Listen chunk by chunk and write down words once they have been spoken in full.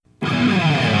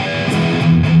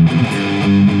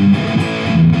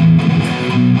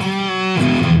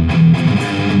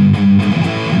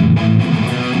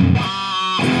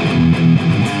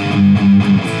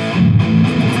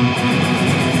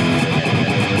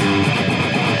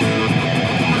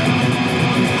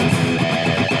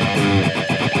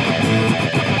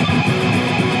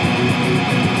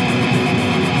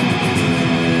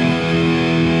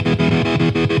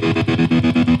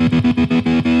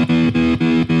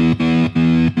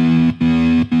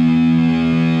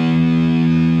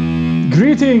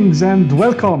Greetings and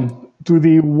welcome to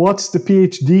the What's the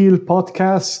PhD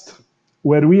podcast,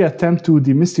 where we attempt to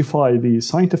demystify the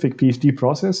scientific PhD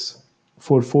process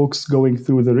for folks going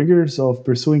through the rigors of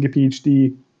pursuing a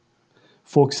PhD,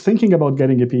 folks thinking about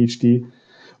getting a PhD,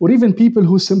 or even people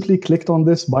who simply clicked on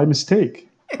this by mistake,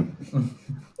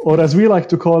 or as we like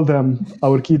to call them,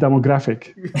 our key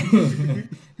demographic.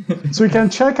 So you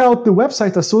can check out the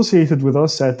website associated with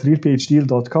us at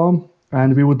realphdeal.com,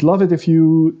 and we would love it if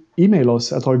you email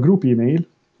us at our group email,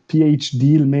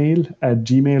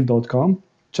 phdealmail@gmail.com.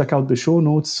 Check out the show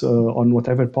notes on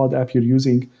whatever pod app you're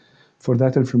using for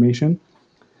that information.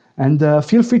 And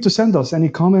feel free to send us any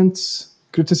comments,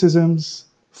 criticisms,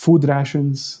 food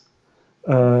rations,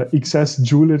 excess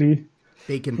jewelry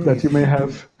Bacon, that you may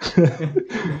have.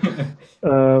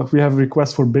 We have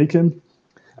requests for bacon.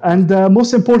 And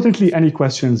most importantly, any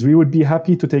questions. We would be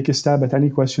happy to take a stab at any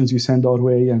questions you send our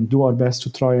way and do our best to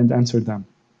try and answer them.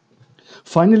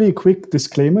 Finally, a quick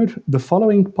disclaimer. The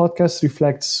following podcast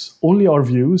reflects only our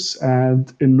views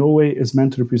and in no way is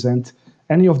meant to represent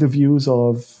any of the views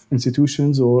of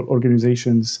institutions or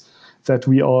organizations that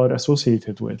we are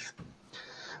associated with.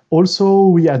 Also,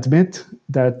 we admit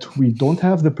that we don't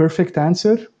have the perfect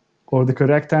answer or the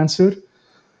correct answer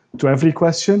to every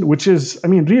question, which is,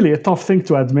 really a tough thing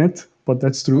to admit, but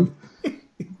that's true.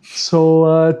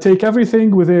 So take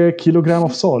everything with a kilogram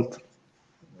of salt.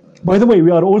 By the way, we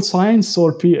are all science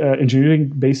or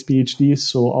engineering-based PhDs,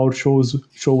 so our show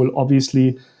will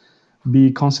obviously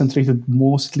be concentrated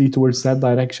mostly towards that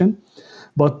direction.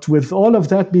 But with all of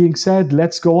that being said,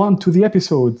 let's go on to the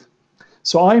episode.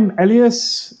 So I'm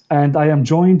Elias, and I am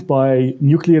joined by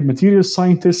nuclear materials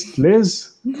scientist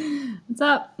Liz. What's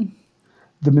up?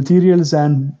 The materials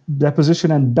and deposition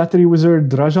and battery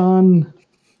wizard Rajan.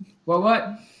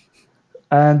 What?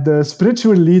 And the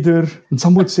spiritual leader, and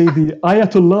some would say the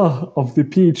Ayatollah of the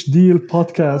PhD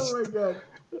podcast. Oh my God.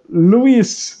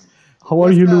 Luis. How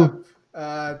are you, Lou?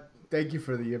 Thank you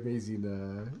for the amazing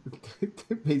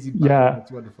amazing bio. Yeah.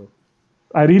 That's wonderful.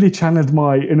 I really channeled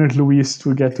my inner Luis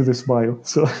to get to this bio.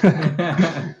 So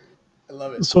I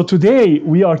love it. So today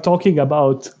we are talking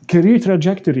about career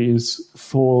trajectories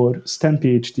for STEM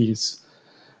PhDs.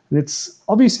 And it's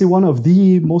obviously one of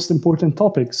the most important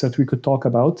topics that we could talk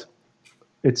about.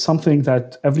 It's something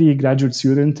that every graduate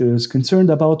student is concerned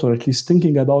about, or at least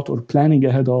thinking about, or planning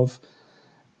ahead of.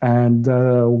 And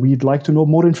we'd like to know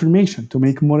more information to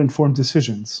make more informed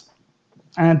decisions.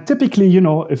 And typically,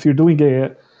 if you're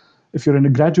in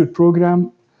a graduate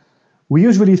program, we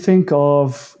usually think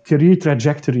of career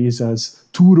trajectories as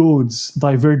two roads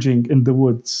diverging in the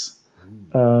woods,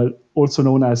 also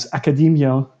known as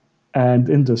academia and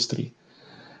industry.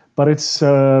 But it's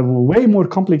way more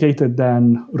complicated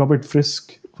than Robert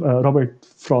Frost,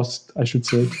 I should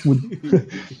say,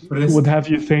 would have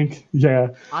you think.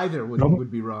 Yeah. Either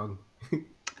would be wrong.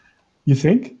 You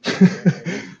think?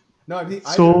 No, I mean,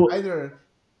 either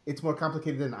it's more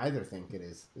complicated than either think it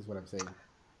is what I'm saying.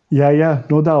 Yeah,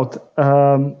 no doubt.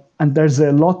 And there's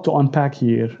a lot to unpack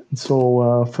here.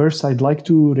 So first, I'd like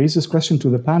to raise this question to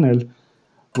the panel,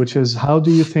 which is, how do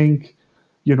you think,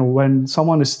 when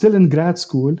someone is still in grad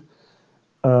school,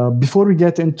 before we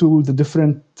get into the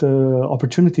different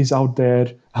opportunities out there,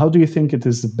 how do you think it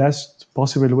is the best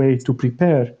possible way to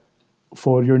prepare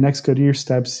for your next career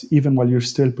steps, even while you're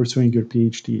still pursuing your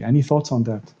PhD? Any thoughts on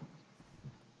that?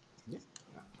 Yeah,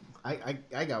 I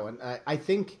got one. I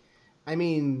think,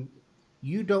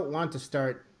 you don't want to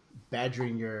start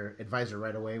badgering your advisor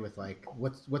right away with like,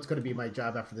 what's going to be my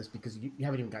job after this, because you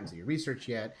haven't even gotten to your research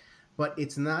yet. But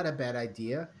it's not a bad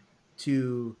idea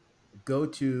to go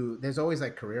to, there's always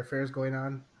like career fairs going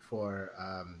on for,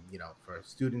 for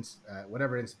students,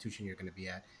 whatever institution you're going to be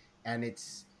at. And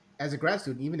it's, as a grad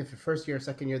student, even if you're first year or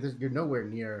second year, you're nowhere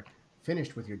near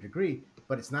finished with your degree,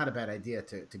 but it's not a bad idea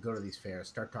to go to these fairs,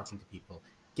 start talking to people,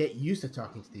 get used to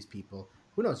talking to these people.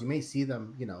 Who knows, you may see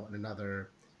them, in another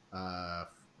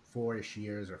 4-ish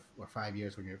years or 5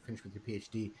 years when you're finished with your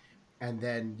PhD. And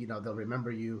then, they'll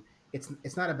remember you.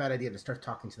 It's not a bad idea to start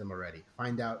talking to them already.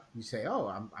 Find out, you say, oh,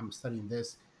 I'm studying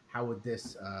this. How would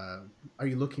this, are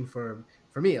you looking for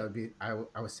me, I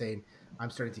was saying, I'm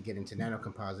starting to get into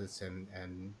nanocomposites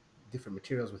and different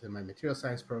materials within my material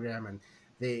science program. And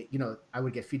they, I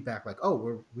would get feedback like,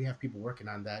 oh, we have people working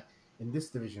on that in this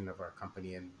division of our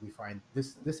company, and we find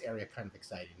this area kind of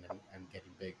exciting and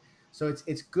getting big. So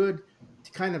it's good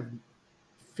to kind of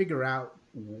figure out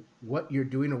what you're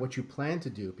doing or what you plan to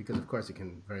do, because of course it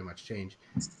can very much change,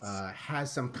 has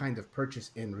some kind of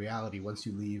purchase in reality once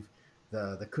you leave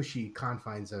the cushy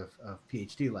confines of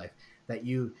PhD life, that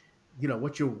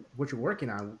what you're working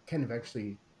on can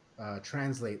eventually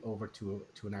translate over to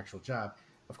an actual job.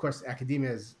 of course,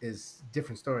 academia is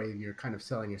different story. You're kind of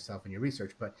selling yourself and your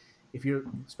research, but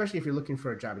especially if you're looking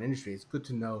for a job in industry, it's good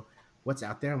to know what's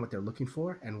out there and what they're looking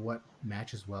for and what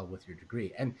matches well with your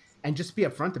degree, and just be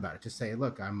upfront about it. Just say,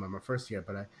 look, I'm a first year,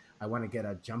 but I want to get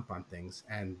a jump on things,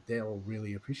 and they'll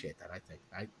really appreciate that. I think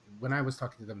when I was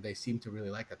talking to them, they seemed to really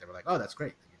like that. They were like, oh, that's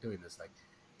great that you're doing this. Like,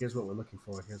 here's what we're looking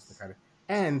for. Here's the kind of,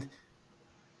 and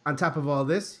on top of all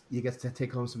this, you get to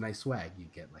take home some nice swag. You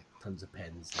get like tons of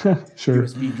pens, Sure.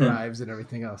 USB drives, and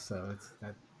everything else. So it's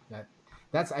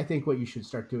that's I think what you should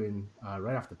start doing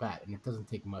right off the bat. And it doesn't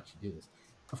take much to do this.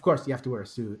 Of course, you have to wear a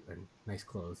suit and nice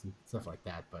clothes and stuff like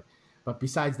that. But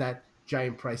besides that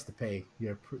giant price to pay,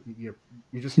 you're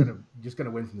just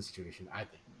gonna win from the situation. I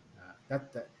think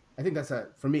I think that's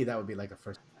for me that would be like a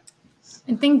first.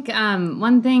 I think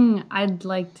one thing I'd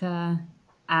like to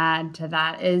add to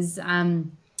that is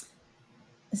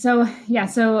so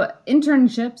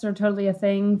internships are totally a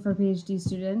thing for PhD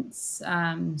students.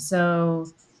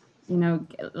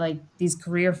 Like these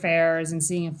career fairs and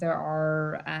seeing if there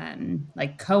are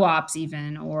like co-ops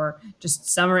even or just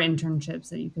summer internships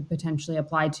that you could potentially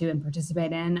apply to and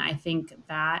participate in. I think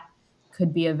that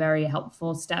could be a very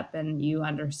helpful step in you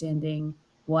understanding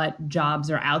what jobs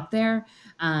are out there.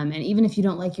 And even if you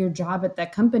don't like your job at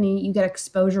that company, you get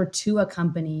exposure to a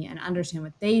company and understand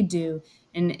what they do.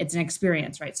 And it's an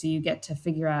experience, right? So you get to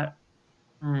figure out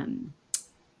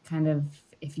kind of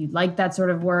if you like that sort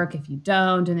of work, if you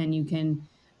don't, and then you can,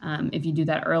 if you do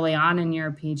that early on in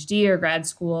your PhD or grad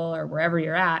school or wherever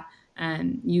you're at,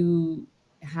 you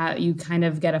kind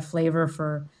of get a flavor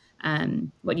for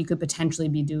what you could potentially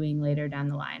be doing later down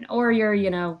the line, or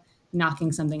you're,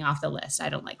 knocking something off the list. I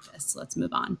don't like this. Let's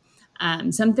move on.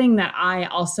 Something that I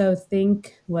also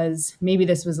think was, maybe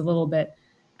this was a little bit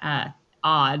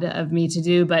odd of me to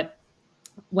do, but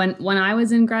when I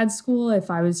was in grad school,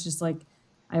 if I was just like,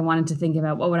 I wanted to think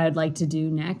about what would I'd like to do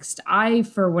next, I,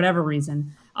 for whatever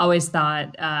reason, always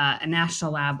thought a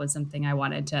national lab was something I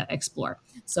wanted to explore.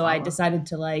 So I decided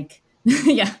to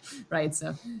yeah, right.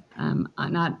 So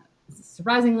not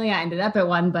surprisingly, I ended up at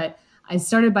one, but I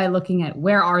started by looking at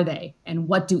where are they and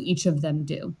what do each of them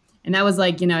do. And that was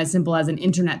like, as simple as an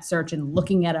internet search and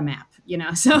looking at a map,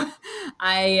 So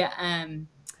I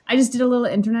just did a little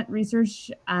internet research.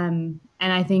 And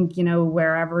I think,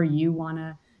 wherever you want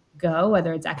to go,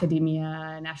 whether it's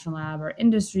academia, national lab, or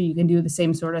industry, you can do the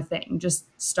same sort of thing.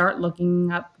 Just start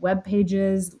looking up web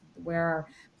pages, where are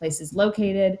places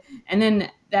located, and then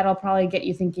that'll probably get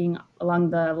you thinking along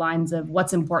the lines of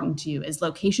what's important to you. Is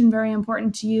location very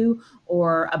important to you?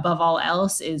 Or above all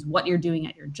else, is what you're doing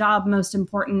at your job most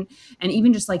important? And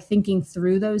even just like thinking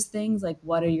through those things, like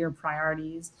what are your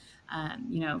priorities, a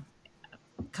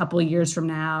couple of years from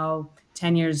now,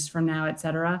 10 years from now, et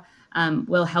cetera,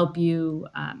 will help you,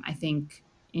 I think,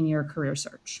 in your career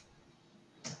search.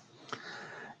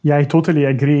 Yeah, I totally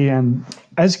agree. And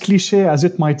as cliche as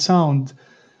it might sound,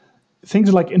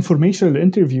 things like informational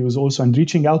interviews also and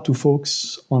reaching out to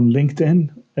folks on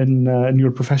LinkedIn in your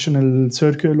professional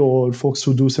circle or folks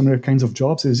who do similar kinds of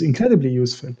jobs is incredibly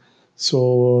useful.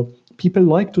 So people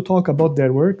like to talk about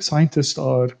their work. Scientists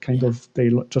are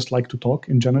they just like to talk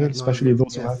in general, especially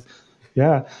those who have,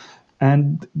 yeah.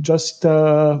 And just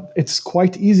it's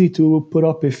quite easy to put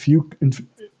up a few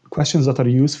questions that are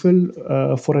useful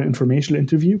for an informational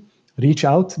interview. Reach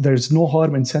out. There's no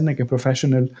harm in sending a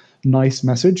professional, nice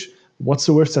message. What's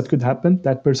the worst that could happen?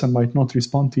 That person might not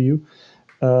respond to you.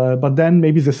 But then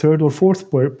maybe the third or fourth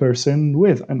person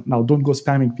and now don't go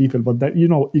spamming people, but that,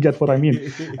 you get what I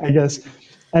mean, I guess.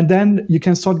 And then you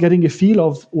can start getting a feel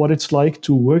of what it's like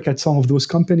to work at some of those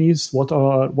companies.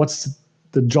 What's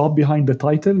the job behind the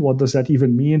title? What does that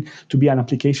even mean to be an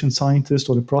application scientist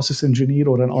or a process engineer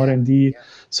or an R&D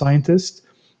scientist?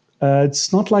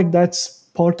 It's not like that's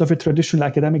part of a traditional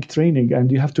academic training,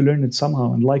 and you have to learn it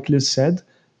somehow. And like Liz said,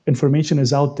 information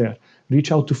is out there.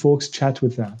 Reach out to folks, chat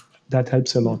with them. That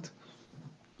helps a lot.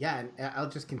 Yeah, and I'll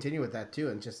just continue with that too.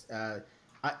 And just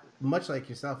much like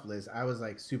yourself, Liz, I was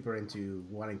like super into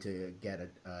wanting to get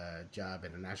a job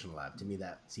in a national lab. To me,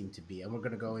 that seemed to be, and we're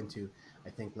going to go into, I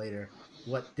think later,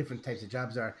 what different types of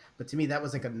jobs are. But to me, that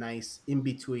was like a nice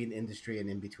in-between industry and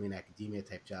in-between academia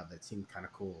type job that seemed kind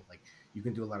of cool. Like you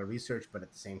can do a lot of research, but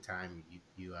at the same time,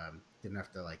 you didn't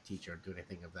have to like teach or do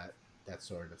anything of that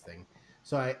sort of thing.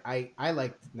 So I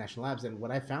liked national labs, and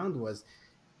what I found was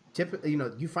typically,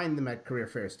 you find them at career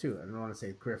fairs too. I don't want to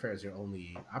say career fair is your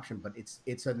only option, but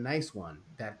it's a nice one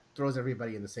that throws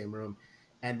everybody in the same room,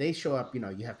 and they show up.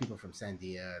 You have people from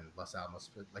Sandia and Los Alamos,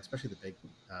 like especially the big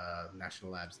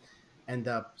national labs, end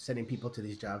up sending people to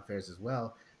these job fairs as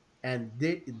well, and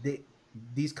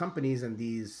these companies and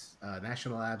these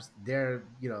national labs, they're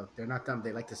not dumb.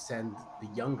 They like to send the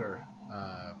younger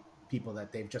people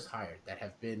that they've just hired that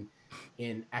have been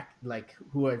like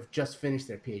who have just finished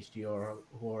their PhD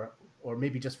or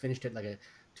maybe just finished it like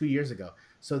 2 years ago.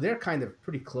 So they're kind of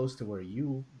pretty close to where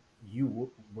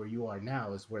where you are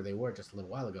now is where they were just a little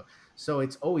while ago. So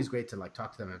it's always great to like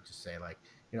talk to them and just say like,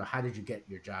 how did you get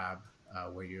your job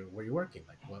where you're working?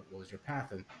 Like what was your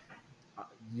path? And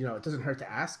it doesn't hurt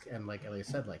to ask. And like Elliot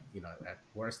said, like, at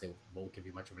worst, they won't give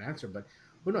you much of an answer, but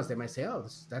who knows? They might say, oh,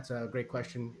 that's a great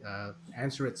question.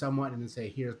 Answer it somewhat and then say,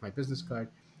 here's my business card.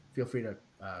 Feel free to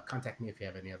contact me if you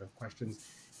have any other questions.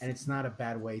 And it's not a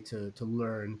bad way to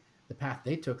learn the path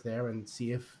they took there and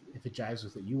see if it jives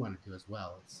with what you want to do as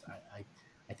well.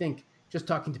 I think just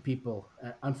talking to people,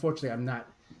 unfortunately, I'm not,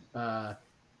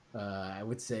 I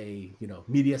would say,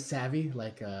 media savvy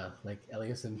like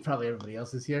Elias and probably everybody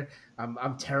else is here.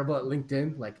 I'm terrible at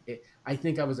LinkedIn. I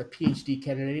think I was a PhD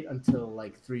candidate until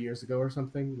like 3 years ago or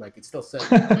something. Like it still said,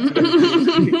 like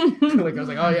I was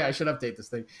like, oh yeah, I should update this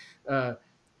thing.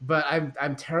 But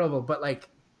I'm terrible. But like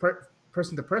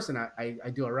person to person, I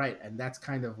do all right, and that's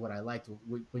kind of what I liked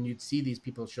when you'd see these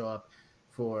people show up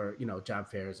for job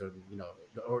fairs or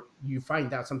you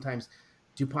find out sometimes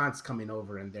DuPont's coming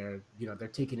over and they're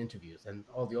taking interviews and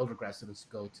all the older grad students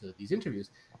go to these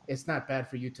interviews. It's not bad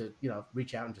for you to,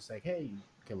 reach out and just like, hey,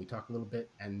 can we talk a little bit?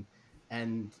 And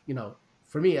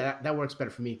for me, that works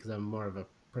better for me because I'm more of a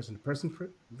person to person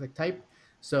like type.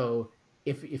 So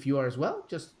if you are as well,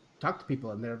 just talk to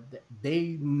people and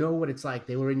they know what it's like.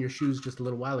 They were in your shoes just a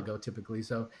little while ago, typically.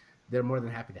 So they're more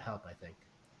than happy to help, I think.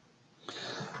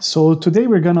 So today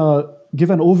we're gonna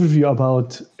give an overview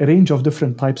about a range of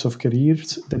different types of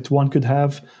careers that one could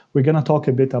have. We're gonna talk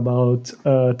a bit about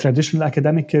traditional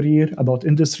academic career, about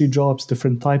industry jobs,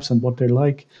 different types and what they're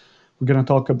like. We're gonna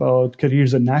talk about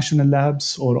careers in national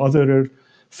labs or other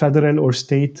federal or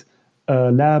state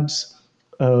labs,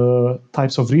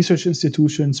 types of research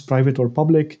institutions, private or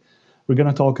public. We're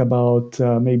gonna talk about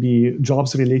maybe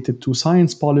jobs related to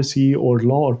science policy or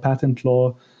law or patent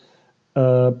law.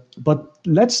 But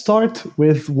let's start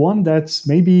with one that's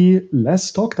maybe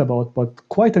less talked about, but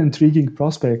quite an intriguing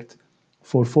prospect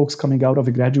for folks coming out of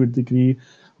a graduate degree,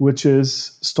 which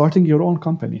is starting your own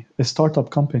company, a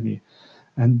startup company.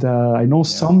 And I know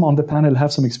some on the panel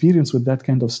have some experience with that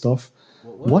kind of stuff.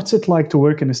 What's it like to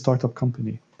work in a startup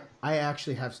company? I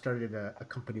actually have started a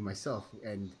company myself,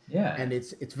 and Yeah.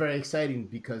 it's very exciting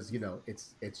because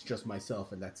it's just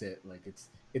myself and that's it. Like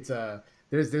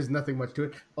there's nothing much to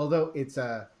it. Although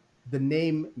the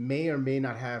name may or may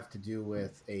not have to do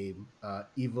with a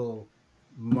evil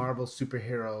Marvel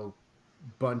superhero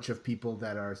bunch of people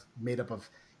that are made up of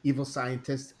evil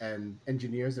scientists and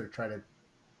engineers that are trying to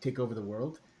take over the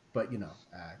world. But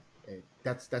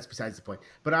that's besides the point.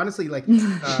 But honestly, like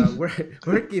we're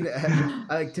working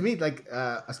like to me, like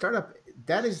a startup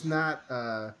that is not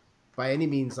by any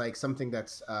means like something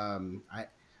that's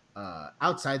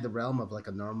outside the realm of like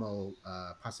a normal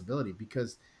possibility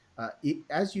because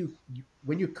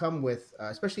when you come with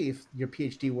especially if your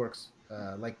PhD works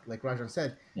like Rajan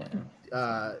said,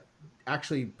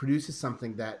 actually produces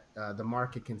something that the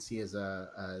market can see as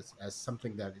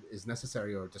something that is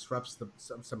necessary or disrupts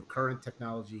some current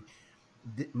technology.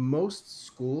 Most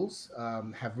schools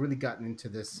have really gotten into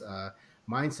this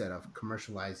mindset of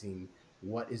commercializing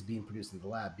what is being produced in the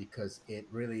lab because it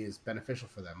really is beneficial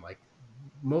for them. Like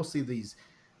mostly these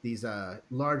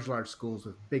large schools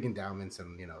with big endowments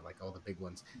and like all the big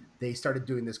ones, they started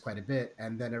doing this quite a bit,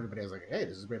 and then everybody was like, hey,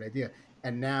 this is a great idea.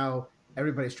 And now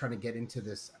everybody's trying to get into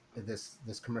this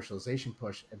commercialization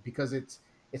push because it's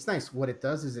nice. What it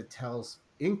does is it tells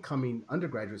incoming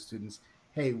undergraduate students,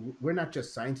 hey, we're not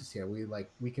just scientists here.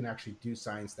 We can actually do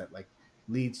science that like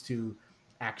leads to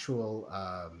actual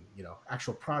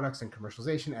actual products and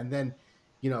commercialization. And then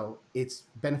it's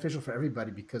beneficial for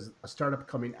everybody because a startup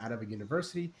coming out of a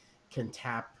university can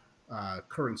tap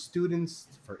current students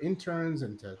for interns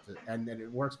and then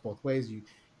it works both ways.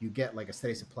 You get like a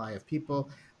steady supply of people.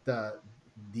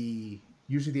 The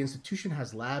usually the institution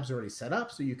has labs already set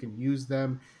up so you can use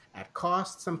them at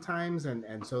cost sometimes,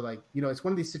 and so like it's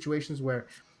one of these situations where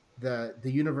the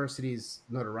university's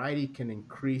notoriety can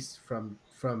increase from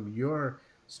your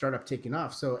startup taking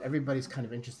off. So everybody's kind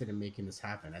of interested in making this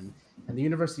happen, and the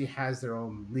university has their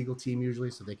own legal team usually,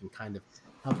 so they can kind of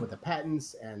help with the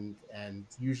patents, and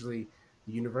usually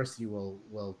the university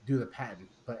will do the patent,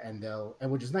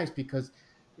 and which is nice because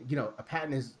a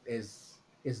patent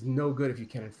is no good if you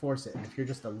can't enforce it. And if you're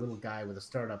just a little guy with a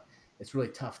startup, it's really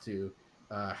tough to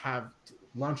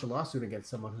launch a lawsuit against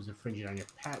someone who's infringing on your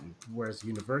patent. Whereas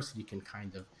university can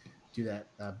kind of do that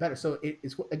better. So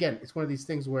it's again, it's one of these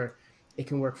things where it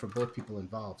can work for both people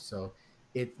involved. So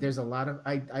there's a lot of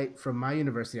I from my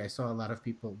university, I saw a lot of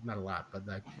people, not a lot, but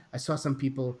like I saw some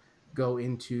people go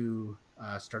into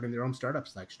starting their own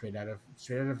startups, like straight out of a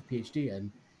PhD,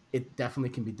 and it definitely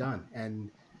can be done.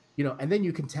 And and then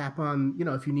you can tap on,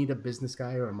 if you need a business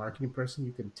guy or a marketing person,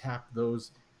 you can tap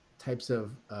those types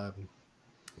of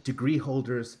degree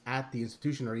holders at the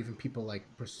institution, or even people like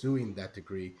pursuing that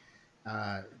degree.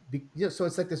 So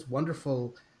it's like this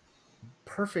wonderful,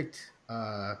 perfect,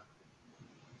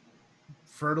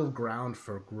 fertile ground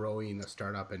for growing a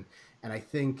startup, and I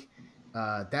think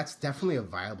that's definitely a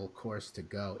viable course to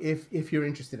go if you're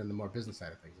interested in the more business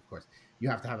side of things. Of course, you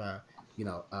have to have an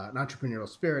entrepreneurial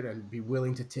spirit and be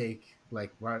willing to take,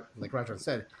 like Rajan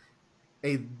said,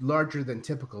 a larger than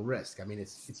typical risk. I mean,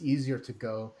 it's easier to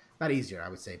go, not easier, I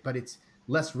would say, but it's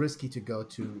less risky to go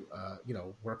to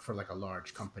work for like a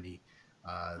large company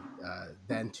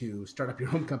than to start up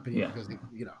your own company, because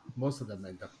most of them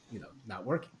end up not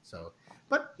working. So,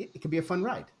 but it can be a fun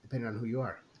ride depending on who you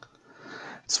are.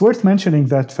 It's worth mentioning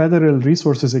that federal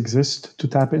resources exist to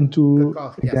tap into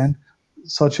again,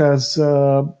 such as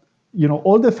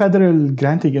all the federal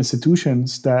granting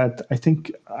institutions that I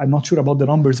think, I'm not sure about the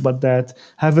numbers, but that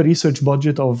have a research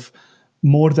budget of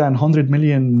more than $100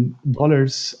 million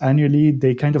annually.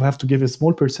 They kind of have to give a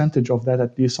small percentage of that,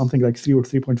 at least something like 3 or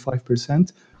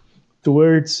 3.5%,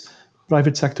 towards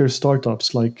private sector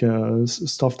startups, like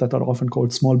stuff that are often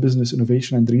called small business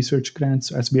innovation and research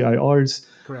grants, SBIRs.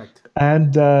 Correct.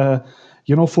 And,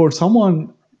 for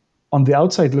someone on the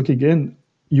outside looking in,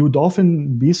 you'd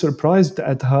often be surprised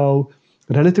at how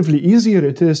relatively easier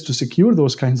it is to secure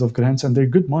those kinds of grants, and they're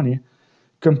good money,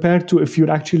 compared to if you're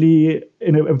actually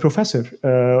a professor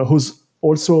who's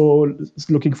also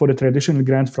looking for a traditional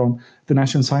grant from the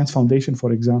National Science Foundation,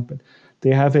 for example.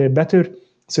 They have a better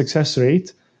success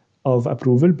rate of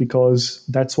approval because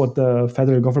that's what the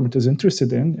federal government is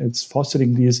interested in. It's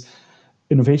fostering these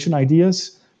innovation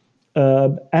ideas.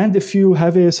 And if you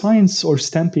have a science or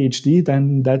STEM PhD,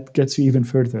 then that gets you even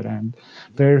further. And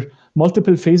there are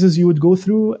multiple phases you would go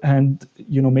through, and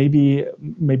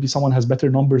maybe someone has better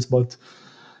numbers, but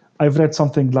I've read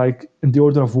something like in the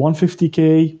order of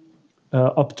 150K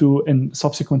up to, in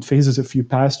subsequent phases, if you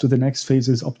pass to the next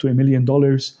phases, up to $1 million,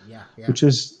 which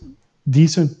is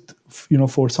decent.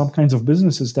 For some kinds of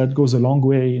businesses, that goes a long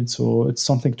way, and so it's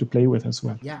something to play with as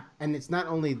well. Yeah, and it's not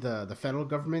only the federal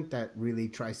government that really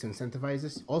tries to incentivize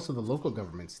this; also the local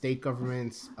governments, state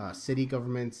governments, city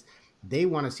governments. They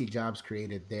want to see jobs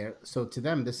created there. So to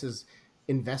them, this is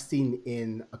investing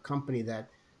in a company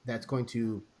that's going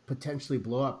to potentially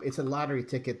blow up. It's a lottery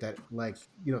ticket that, like,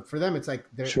 for them, it's like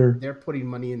they're putting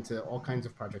money into all kinds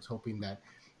of projects, hoping that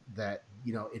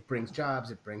it brings jobs,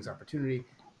 it brings opportunity.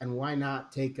 And why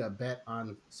not take a bet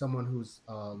on someone who's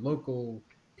a local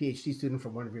PhD student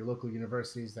from one of your local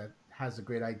universities that has a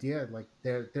great idea? Like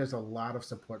there's a lot of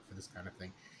support for this kind of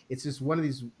thing. It's just one of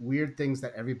these weird things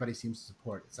that everybody seems to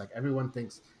support. It's like everyone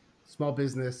thinks small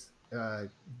business,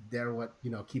 they're what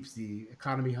keeps the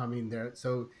economy humming there.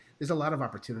 So there's a lot of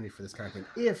opportunity for this kind of thing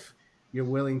if you're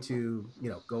willing to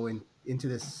go into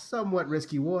this somewhat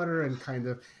risky water and kind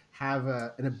of have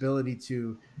an ability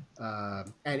to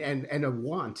and a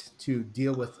want to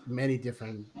deal with many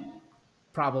different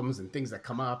problems and things that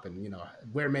come up, and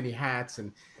wear many hats.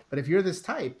 But if you're this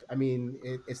type, I mean,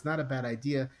 it's not a bad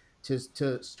idea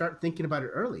to start thinking about it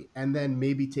early, and then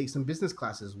maybe take some business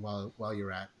classes while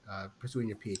you're at pursuing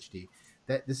your PhD.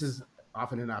 That this is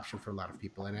often an option for a lot of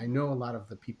people, and I know a lot of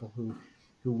the people who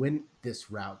went this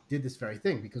route did this very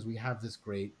thing, because we have this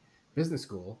great business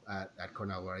school at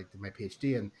Cornell where I did my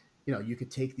PhD, and you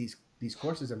could take these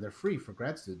courses and they're free for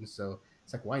grad students. So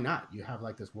it's like, why not? You have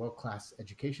like this world-class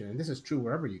education, and this is true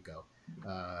wherever you go.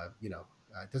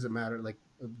 It doesn't matter. Like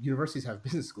universities have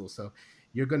business schools, so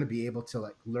you're going to be able to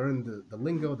like learn the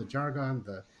lingo, the jargon,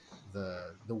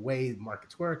 the way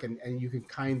markets work, and you can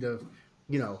kind of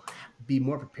be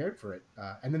more prepared for it.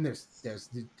 And then there's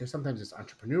sometimes there's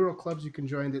entrepreneurial clubs you can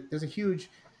join. There's a huge,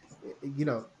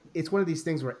 it's one of these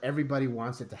things where everybody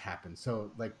wants it to happen.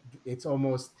 So like it's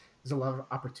almost, there's a lot of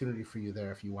opportunity for you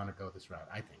there if you want to go this route,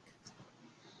 I think.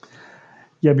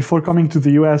 Yeah, before coming to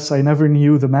the US, I never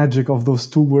knew the magic of those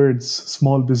two words,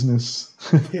 small business.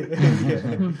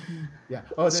 Yeah.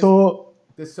 Oh,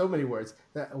 there's so many words.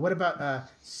 What about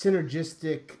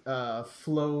synergistic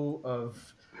flow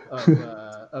of oh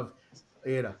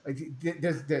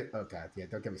god, yeah,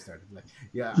 don't get me started. Like,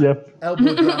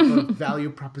 elbow drop of value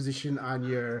proposition on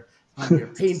your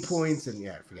pain points, and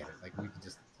forget it. Like we can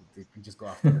just go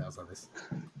off the rails on this.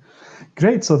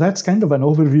 Great. So that's kind of an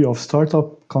overview of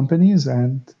startup companies,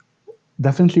 and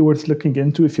definitely worth looking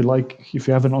into if you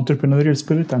have an entrepreneurial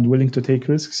spirit and willing to take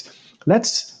risks.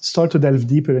 Let's start to delve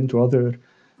deeper into other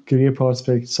career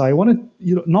prospects. I wanted,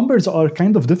 numbers are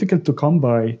kind of difficult to come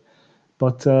by,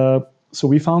 but so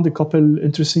we found a couple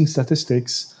interesting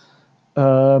statistics.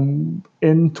 In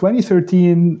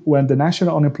 2013, when the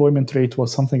national unemployment rate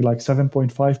was something like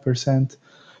 7.5%,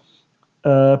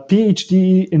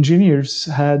 PhD engineers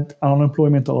had an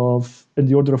unemployment of in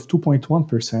the order of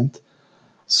 2.1%.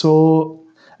 So,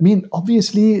 I mean,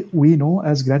 obviously, we know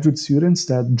as graduate students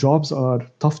that jobs are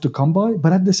tough to come by,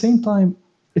 but at the same time,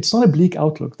 it's not a bleak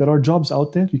outlook. There are jobs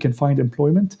out there, you can find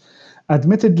employment.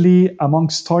 Admittedly, among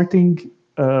starting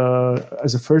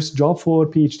as a first job for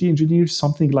PhD engineers,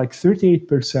 something like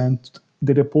 38%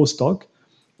 did a postdoc,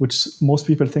 which most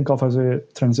people think of as a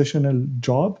transitional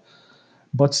job.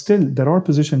 But still, there are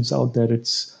positions out there.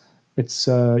 It's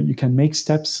you can make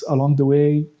steps along the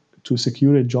way to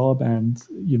secure a job and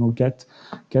get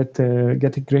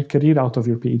a great career out of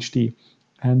your PhD.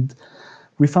 And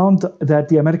we found that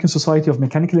the American Society of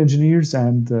Mechanical Engineers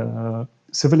and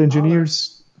Civil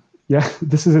Engineers, yeah,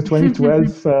 this is a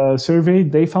 2012 survey.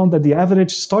 They found that the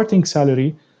average starting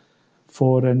salary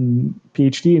for a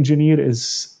PhD engineer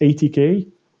is 80K.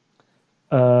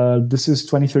 This is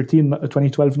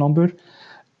 2012 number.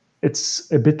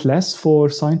 It's a bit less for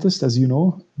scientists, as you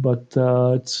know, but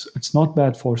it's not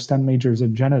bad for STEM majors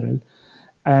in general.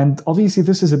 And obviously,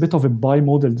 this is a bit of a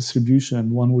bimodal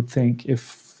distribution, one would think.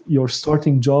 If your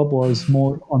starting job was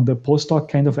more on the postdoc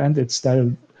kind of end, it's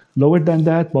still lower than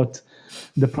that, but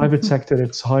the private sector,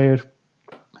 it's higher.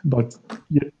 But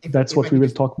that's what we will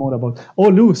talk more about. Oh,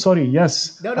 Lou, sorry.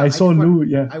 Yes, No, I saw Lou.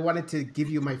 Yeah, I wanted to give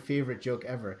you my favorite joke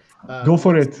ever. Go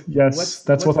for it. Yes,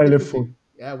 that's what I live for.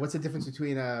 What's the difference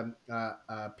between a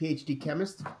PhD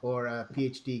chemist or a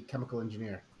PhD chemical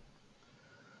engineer?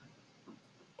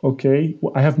 Okay,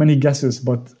 well, I have many guesses,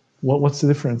 but what's the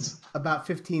difference? About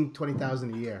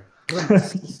 20,000 a year.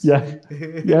 yeah,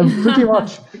 pretty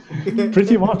much.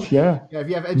 Pretty much, yeah. Yeah, if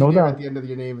you have engineer at the end of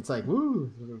your name, it's like,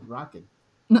 woo, rocking.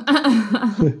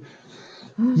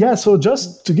 Yeah, so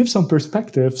just to give some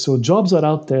perspective, so jobs are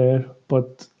out there,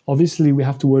 but obviously we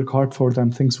have to work hard for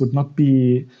them. Things would not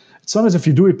be, it's not as if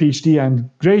you do a PhD and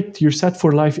great, you're set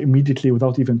for life immediately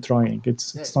without even trying.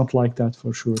 It's not like that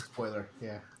for sure. Spoiler,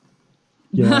 yeah.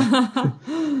 Yeah.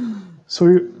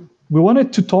 So we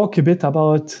wanted to talk a bit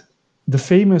about the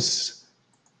famous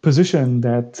position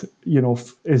that,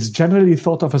 is generally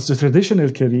thought of as the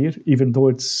traditional career, even though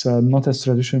it's not as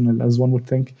traditional as one would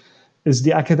think, is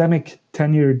the academic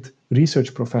tenured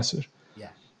research professor. Yeah.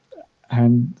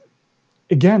 And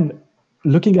again,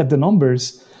 looking at the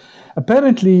numbers,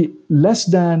 apparently less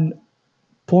than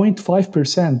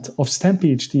 0.5% of STEM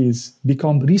PhDs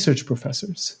become research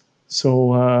professors.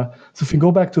 So if we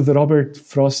go back to the Robert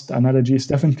Frost analogy, it's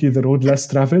definitely the road less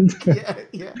traveled.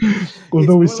 Yeah.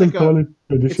 Although we still call it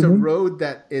traditional. It's a road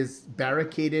that is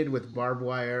barricaded with barbed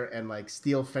wire and like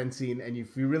steel fencing, and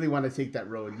if you really want to take that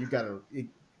road, you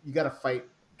gotta fight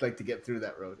like to get through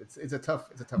that road. It's a tough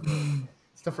road.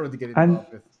 It's a tough road to get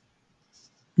involved with.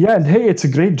 Yeah, and hey, it's a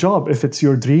great job if it's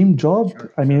your dream job.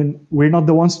 Sure. I mean, we're not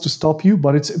the ones to stop you,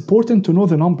 but it's important to know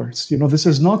the numbers. This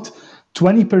is not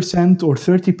 20% or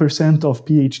 30% of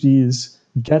PhDs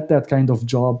get that kind of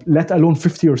job, let alone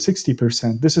 50 or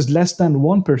 60%. This is less than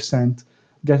 1%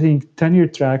 getting tenure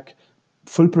track,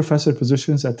 full professor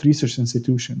positions at research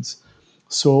institutions.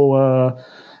 So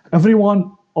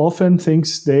everyone often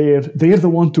thinks they're the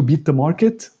one to beat the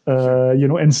market,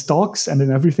 in stocks and in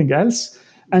everything else.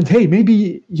 And hey,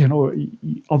 maybe,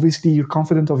 obviously you're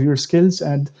confident of your skills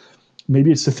and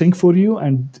maybe it's a thing for you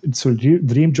and it's a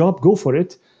dream job, go for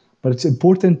it. But it's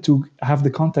important to have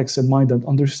the context in mind and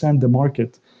understand the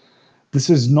market. This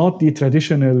is not the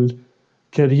traditional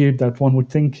career that one would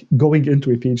think going into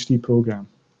a PhD program.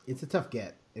 It's a tough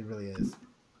get. It really is.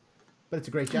 But it's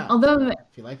a great job. Although, if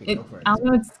you like it, go for it.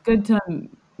 Although it's good to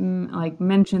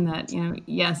mention that,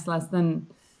 yes, less than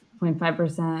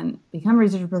 0.5% become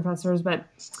research professors, but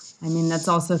I mean, that's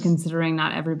also considering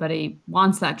not everybody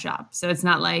wants that job. So it's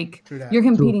not like you're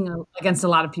competing against a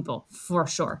lot of people for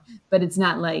sure, but it's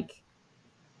not like,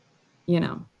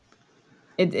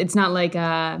 it's not like,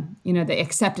 the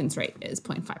acceptance rate is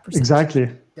 0.5%. Exactly.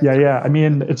 Yeah. I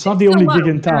mean, it's not the only gig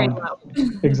in town.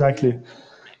 Exactly.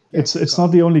 It's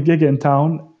not the only gig in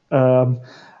town.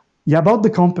 About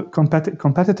the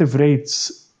competitive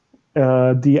rates,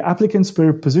 the applicants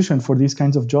per position for these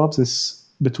kinds of jobs is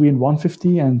between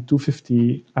 150 and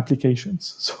 250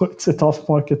 applications. So it's a tough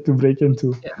market to break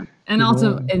into. Yeah. And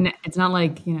also, and it's not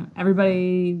like,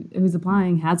 everybody who's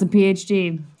applying has a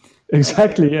PhD.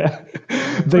 Exactly. Yeah.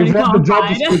 They've Already read the job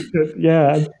qualified. description.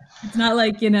 Yeah. It's not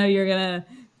like, you're gonna,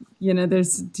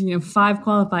 there's 5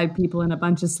 qualified people and a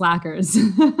bunch of slackers.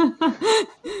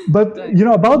 But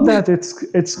But about that,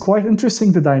 it's quite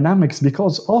interesting the dynamics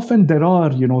because often there are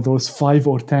those 5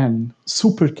 or 10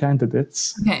 super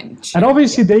candidates, okay, and sure.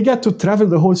 obviously they get to travel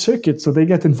the whole circuit, so they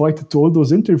get invited to all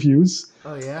those interviews.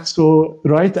 Oh yeah. So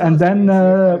right, Tell and us, then James,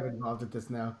 you're kind of involved with this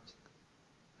now.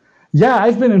 yeah,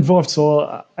 I've been involved.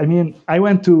 So I mean, I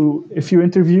went to a few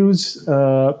interviews,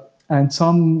 and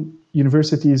some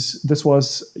universities. This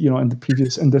was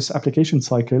in this application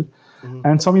cycle, Hmm.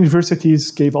 and some universities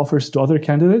gave offers to other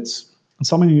candidates. And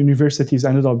some universities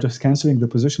ended up just canceling the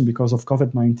position because of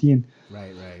COVID-19.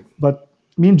 Right, right. But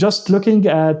I mean, just looking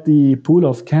at the pool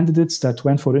of candidates that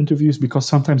went for interviews, because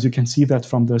sometimes you can see that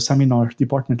from the seminar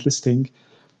department listing.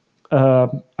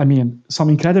 I mean, some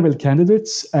incredible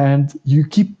candidates, and you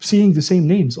keep seeing the same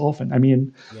names often. I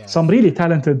mean, Yeah. some really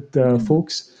talented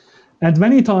folks, and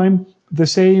many times the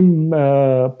same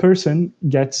person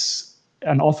gets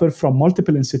an offer from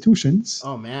multiple institutions,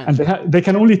 Oh man. and they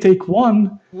can only take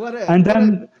one, and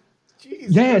then Jeez,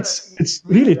 yeah, it's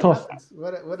really really that tough. happens.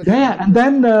 What a Yeah, shame. and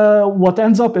then what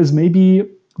ends up is maybe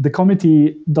the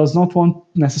committee does not want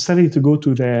necessarily to go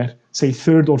to their, say,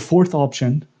 third or fourth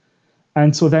option,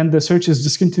 and so then the search is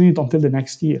discontinued until the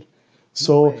next year. No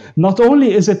So way. not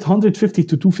only is it 150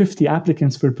 to 250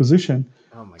 applicants per position,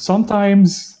 Oh my goodness.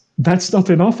 sometimes that's not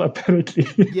enough, apparently,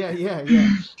 Yeah.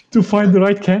 to find the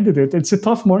right candidate. It's a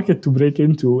tough market to break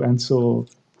into. And so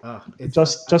Oh, it's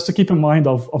just to keep in mind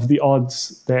of the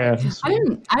odds there. I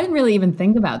didn't really even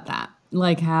think about that.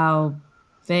 Like how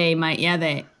they might,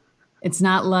 it's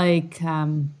not like,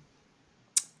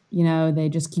 they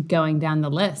just keep going down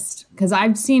the list. Cause I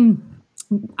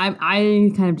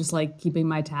kind of just like keeping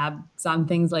my tabs on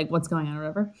things like what's going on or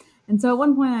whatever. And so at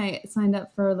one point I signed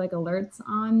up for like alerts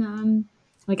on,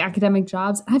 like academic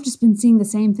jobs. I've just been seeing the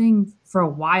same thing for a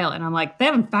while, and I'm like, they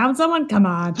haven't found someone. Come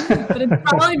on, but it's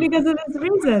probably because of this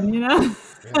reason. yeah.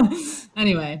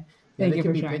 Anyway, Yeah, thank they you can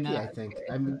for be sharing picky. that. I think.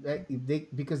 I mean, they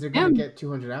because they're Yeah, gonna get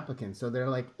 200 applicants, so they're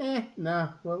like, nah.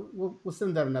 Well, we'll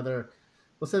send out another.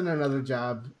 We'll send out another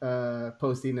job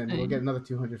posting, and we'll right. get another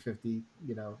 250,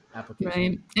 Right.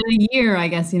 applications. In a year, I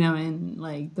guess, in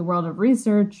like the world of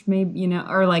research, maybe,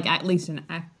 or like at least an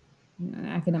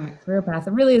academic career path,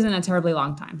 it really isn't a terribly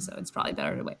long time. So it's probably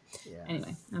better to wait. Yeah.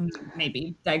 Anyway, I'm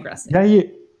maybe digressing.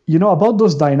 Yeah, about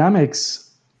those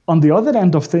dynamics. On the other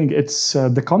end of thing, it's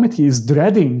the committee is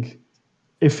dreading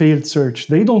a failed search.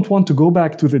 They don't want to go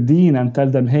back to the dean and tell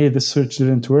them, "Hey, this search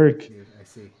didn't work." Dude, I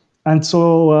see. And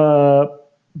so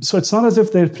it's not as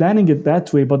if they're planning it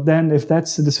that way. But then, if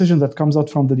that's a decision that comes out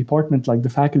from the department, like the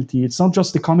faculty, it's not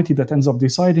just the committee that ends up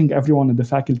deciding. Everyone in the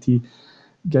faculty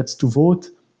gets to vote.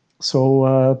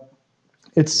 So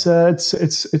it's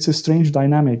a strange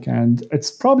dynamic, and it's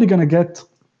probably going to get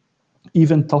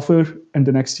even tougher in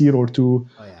the next year or two,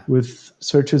 Oh yeah. with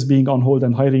searches being on hold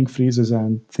and hiring freezes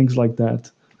and things like that.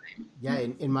 Yeah,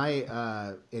 in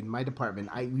my department,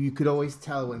 you could always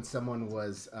tell when someone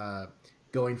was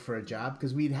going for a job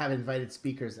because we'd have invited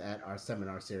speakers at our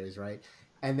seminar series, right?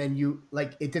 And then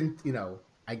it didn't,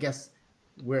 I guess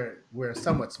we're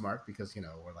somewhat smart because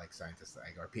we're like scientists,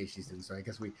 like our PhD students, so I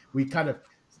guess we kind of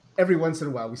every once in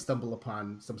a while we stumble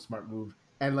upon some smart move,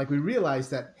 and like we realize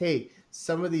that hey,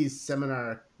 some of these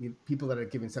people that are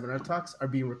giving seminar talks are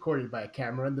being recorded by a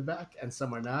camera in the back and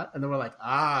some are not, and then we're like,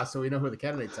 so we know who the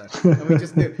candidates are, and we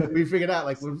just knew, we figured out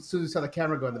like as soon as we saw the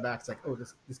camera go in the back, it's like, oh,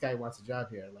 this guy wants a job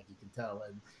here, like you can tell,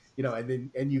 and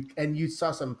and you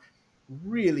saw some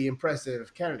really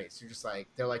impressive candidates. You're just like,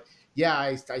 they're like, yeah,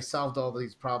 I solved all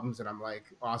these problems and I'm like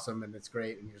awesome and it's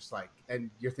great, and you're just like, and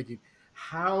you're thinking,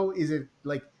 how is it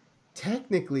like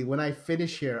technically when I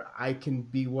finish here I can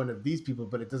be one of these people,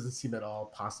 but it doesn't seem at all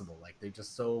possible. Like they're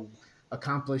just so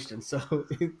accomplished and so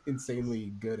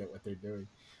insanely good at what they're doing.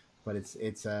 But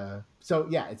so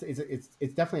yeah,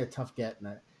 it's definitely a tough get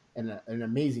and an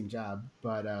amazing job.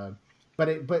 But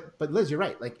Liz, you're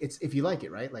right. Like it's if you like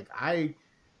it, right? Like I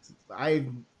I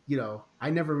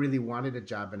never really wanted a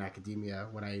job in academia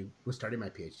when I was starting my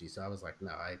PhD. So I was like,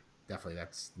 no, I definitely,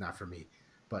 that's not for me.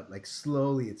 But like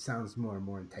slowly, it sounds more and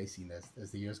more enticing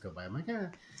as the years go by. I'm like,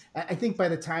 I think by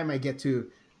the time I get to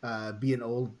be an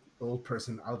old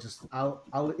person,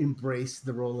 I'll embrace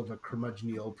the role of a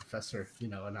curmudgeony old professor,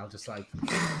 and I'll just like,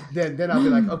 then I'll be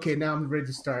like, okay, now I'm ready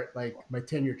to start like my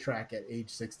tenure track at age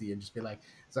 60 and just be like,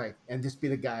 it's like, and just be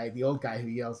the old guy who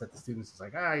yells at the students. It's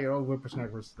like, you're old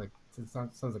whippersnappers. Like, it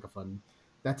sounds like a fun.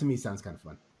 That to me sounds kind of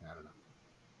fun. I don't know.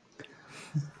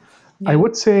 I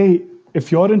would say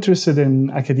if you're interested in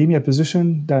academia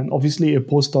position, then obviously a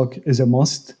postdoc is a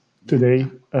must today.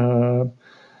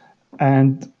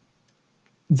 And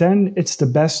then it's the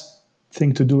best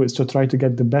thing to do is to try to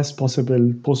get the best possible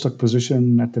postdoc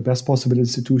position at the best possible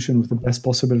institution with the best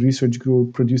possible research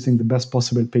group producing the best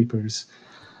possible papers.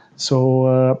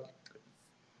 So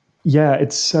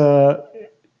it's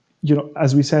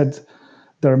as we said,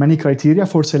 there are many criteria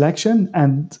for selection,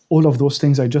 and all of those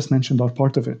things I just mentioned are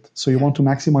part of it. So you want to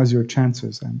maximize your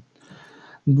chances. And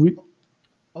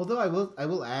although I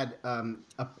will add,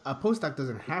 a postdoc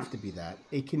doesn't have to be that.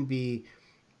 It can be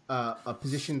a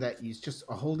position that is just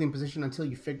a holding position until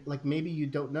you figure, like maybe you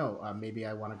don't know. Maybe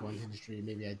I want to go into industry,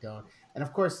 maybe I don't. And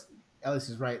of course, Elias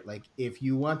is right. Like if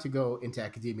you want to go into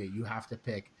academia, you have to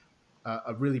pick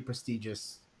a really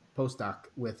prestigious postdoc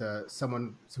with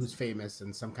someone who's famous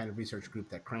and some kind of research group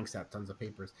that cranks out tons of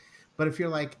papers. But if you're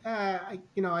like, I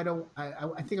think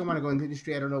I want to go into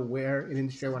industry. I don't know where in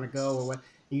industry I want to go or what.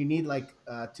 You need like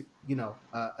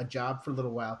a job for a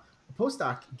little while. A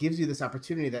postdoc gives you this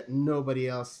opportunity that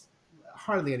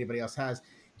hardly anybody else has.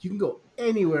 You can go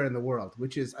anywhere in the world,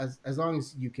 which is as long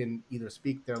as you can either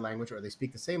speak their language or they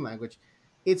speak the same language.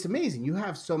 It's amazing. You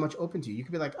have so much open to you. You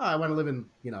could be like, I want to live in,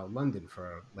 London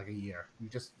for like a year. You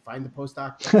just find the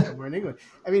postdoc somewhere in England.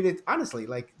 I mean, it's honestly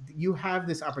like you have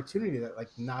this opportunity that like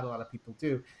not a lot of people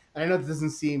do. And I know it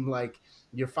doesn't seem like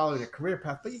you're following a career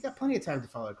path, but you got plenty of time to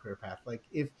follow a career path. Like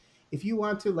if you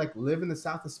want to like live in the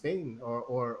south of Spain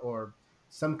or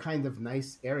some kind of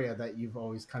nice area that you've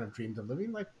always kind of dreamed of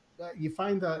living, like you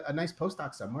find a nice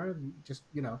postdoc somewhere, and just,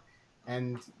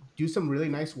 and do some really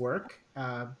nice work,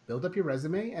 build up your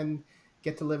resume, and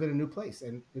get to live in a new place.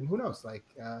 And who knows, like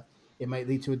it might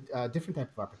lead to a different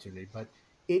type of opportunity. But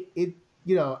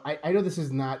I know this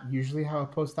is not usually how a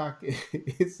postdoc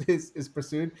is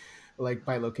pursued, like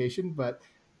by location, but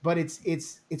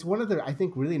it's one of the, I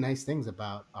think, really nice things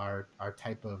about our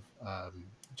type of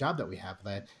job that we have,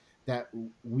 that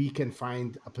we can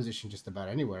find a position just about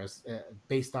anywhere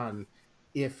based on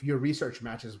if your research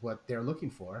matches what they're looking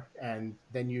for, and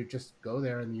then you just go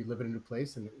there and you live in a new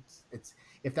place. And it's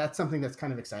if that's something that's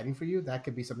kind of exciting for you, that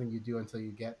could be something you do until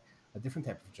you get a different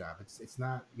type of job. It's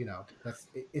not,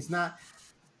 it's not,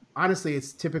 honestly,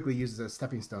 it's typically used as a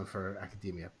stepping stone for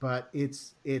academia, but it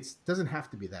doesn't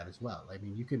have to be that as well. I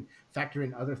mean, you can factor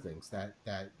in other things that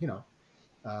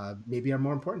maybe are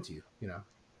more important to you,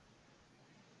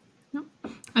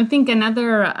 I think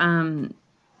another,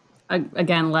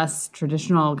 again, less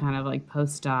traditional kind of like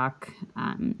postdoc,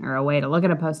 or a way to look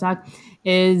at a postdoc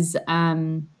is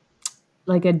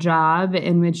like a job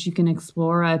in which you can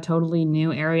explore a totally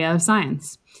new area of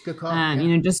science. Good call.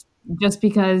 Just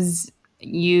because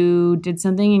you did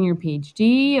something in your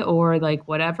PhD or like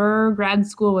whatever grad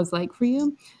school was like for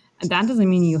you, that doesn't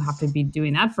mean you have to be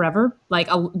doing that forever. Like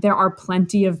there are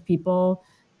plenty of people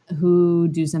who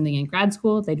do something in grad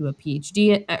school, they do a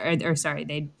PhD,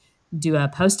 they do a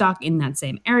postdoc in that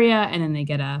same area, and then they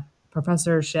get a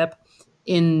professorship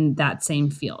in that same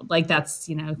field. Like that's,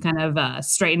 kind of a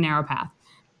straight and narrow path.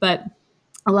 But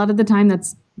a lot of the time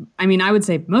I would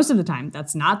say most of the time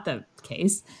that's not the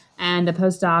case. And a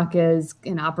postdoc is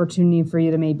an opportunity for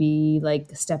you to maybe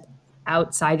like step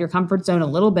outside your comfort zone a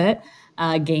little bit,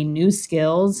 gain new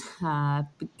skills, kind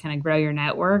of grow your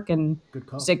network, and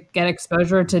just get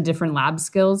exposure to different lab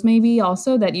skills maybe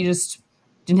also that you just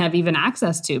didn't have even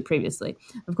access to previously.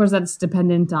 Of course, that's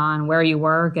dependent on where you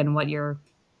work and what you're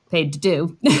paid to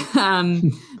do.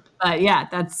 But yeah,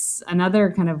 that's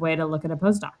another kind of way to look at a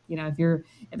postdoc.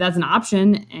 If that's an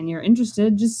option and you're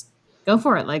interested, just go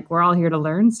for it. Like we're all here to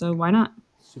learn, so why not?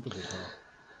 Super good.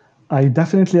 I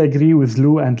definitely agree with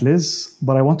Lou and Liz,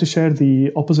 but I want to share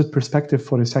the opposite perspective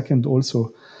for a second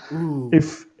also. Ooh.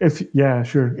 If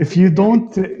you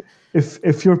don't,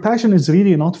 if your passion is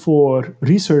really not for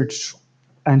research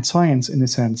and science in a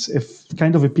sense, if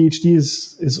kind of a PhD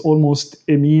is almost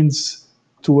a means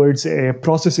towards a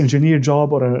process engineer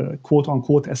job or a quote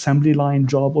unquote assembly line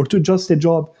job or to just a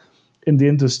job in the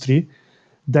industry,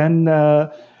 then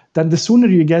the sooner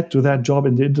you get to that job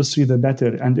in the industry, the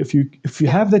better. And if you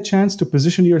have the chance to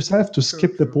position yourself to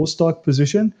skip the postdoc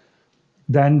position,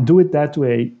 then do it that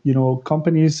way.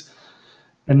 Companies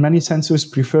in many senses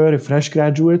prefer a fresh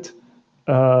graduate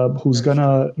who's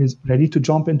is ready to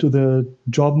jump into the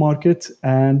job market.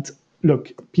 And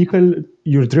look, people,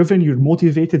 you're driven, you're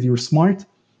motivated, you're smart,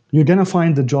 you're gonna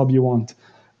find the job you want.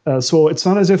 So it's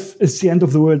not as if it's the end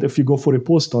of the world if you go for a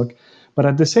postdoc. But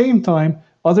at the same time,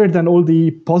 other than all the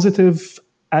positive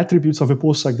attributes of a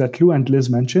postdoc that Lou and Liz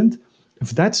mentioned, if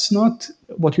that's not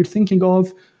what you're thinking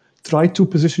of, try to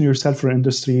position yourself for an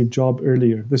industry job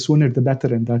earlier. The sooner, the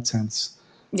better in that sense.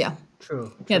 Yeah,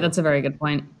 True. Yeah, that's a very good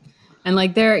point. And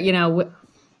like there,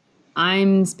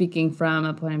 I'm speaking from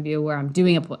a point of view where I'm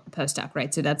doing a postdoc,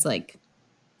 right? So that's like,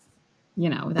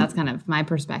 that's kind of my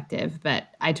perspective, but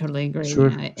I totally agree. Sure,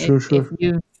 sure, If sure.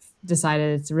 you've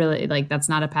decided it's really like that's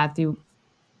not a path you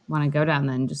want to go down,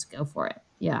 then just go for it.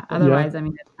 Yeah. Yeah, Otherwise, I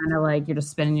mean, it's kind of like you're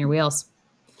just spinning your wheels.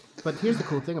 But here's the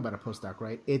cool thing about a postdoc,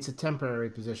 right? It's a temporary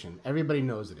position. Everybody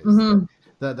knows it is. Hmm.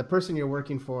 The person you're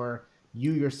working for,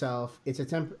 you yourself,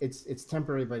 it's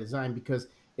temporary by design because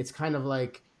it's kind of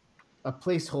like a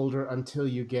placeholder until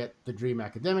you get the dream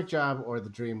academic job or the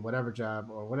dream whatever job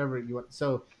or whatever you want.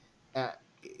 So uh,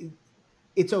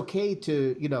 it's okay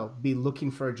to be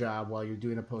looking for a job while you're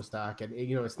doing a postdoc, and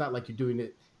it's not like you're doing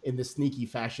it in this sneaky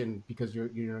fashion because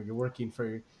you're working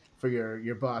for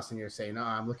your boss and you're saying, "Oh,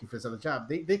 I'm looking for this other job."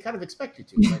 They kind of expect you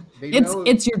to, like they It's know.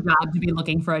 it's your job to be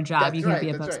looking for a job. You That's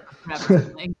can't be right. a That's right. postdoc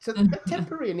forever. Like, So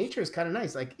temporary in nature is kind of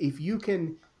nice. Like if you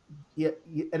can, yeah.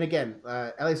 And again,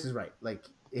 Elias is right. Like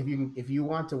if you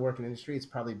want to work in industry, it's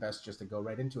probably best just to go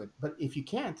right into it. But if you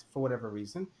can't for whatever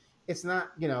reason, it's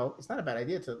not a bad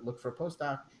idea to look for a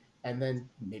postdoc and then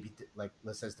maybe like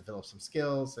Liz says, develop some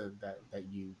skills that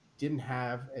you didn't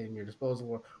have in your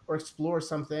disposal, or explore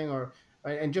something, or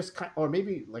and just or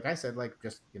maybe like I said, like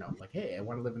just like, hey, I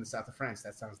want to live in the south of France.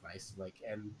 That sounds nice. Like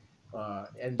and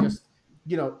just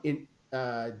in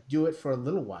do it for a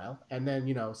little while, and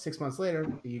then 6 months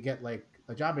later you get like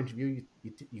a job interview.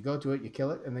 You go to it, you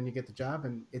kill it, and then you get the job.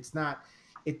 And it's not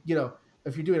it.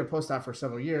 If you're doing a postdoc for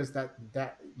several years, that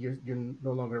you're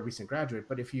no longer a recent graduate.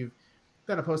 But if you've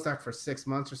done a postdoc for 6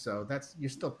 months or so, you're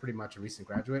still pretty much a recent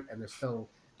graduate, and they're still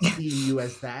seeing you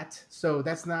as that. So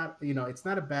that's not it's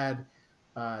not a bad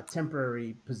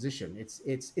temporary position.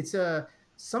 It's a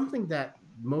something that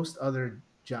most other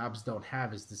jobs don't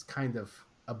have, is this kind of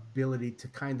ability to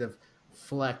kind of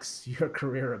flex your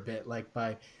career a bit, like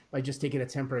by just taking a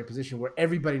temporary position where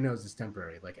everybody knows it's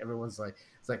temporary. Like everyone's like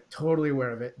it's like totally aware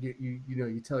of it.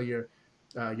 You tell your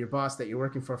boss that you're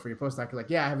working for your postdoc. You're like,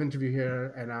 yeah, I have an interview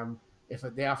here, and if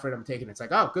they offer it, I'm taking it. It's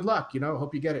like, oh, good luck.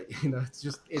 Hope you get it. It's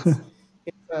just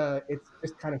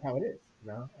kind of how it is.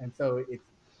 And so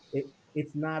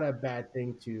it's not a bad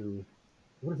thing to,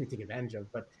 I wouldn't say take advantage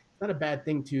of, but it's not a bad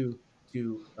thing to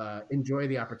enjoy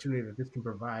the opportunity that this can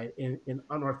provide in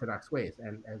unorthodox ways.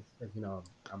 And as you know,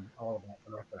 I'm all about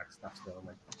unorthodox stuff still.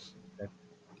 Like that's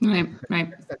right,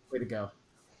 right. that's the way to go.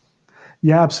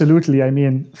 yeah, absolutely. I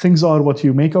mean, things are what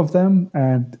you make of them,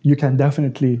 and you can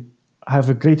definitely have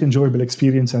a great, enjoyable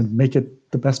experience and make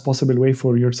it the best possible way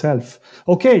for yourself.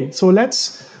 Okay, so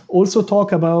let's also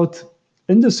talk about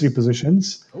industry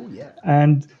positions. Oh yeah,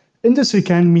 And industry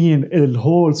can mean a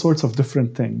whole sorts of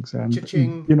different things. And,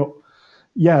 cha-ching.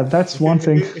 Yeah, that's one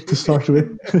thing to start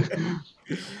with.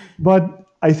 But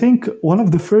I think one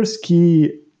of the first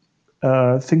key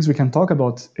things we can talk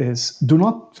about is do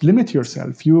not limit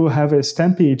yourself. You have a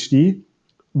STEM PhD.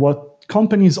 What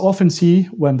companies often see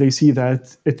when they see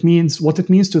that, what it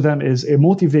means to them is a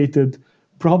motivated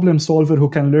problem solver who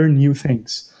can learn new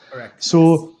things. Correct.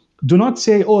 So do not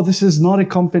say, oh, this is not a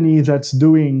company that's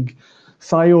doing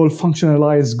thiol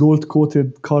functionalized gold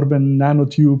coated carbon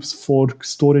nanotubes for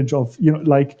storage of,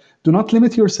 do not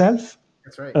limit yourself.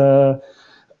 That's right.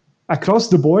 Across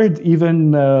the board,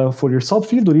 even for your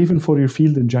subfield or even for your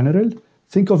field in general,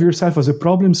 think of yourself as a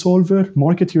problem solver,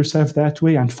 market yourself that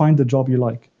way, and find the job you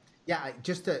like. Yeah,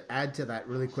 just to add to that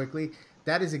really quickly,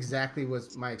 that is exactly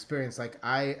was my experience. Like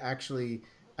I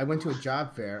went to a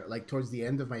job fair like towards the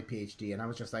end of my PhD, and I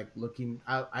was just like looking.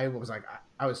 I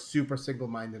was super single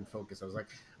minded and focused. I was like,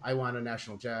 I want a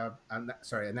national job.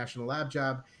 A national lab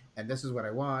job, and this is what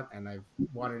I want, and I've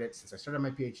wanted it since I started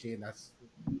my PhD, and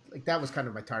that was kind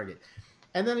of my target.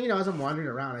 And then, as I'm wandering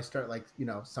around, I start like,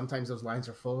 sometimes those lines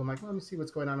are full. I'm like, let me see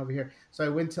what's going on over here. So I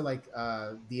went to like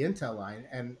the Intel line,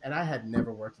 and I had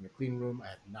never worked in a clean room. I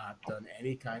had not done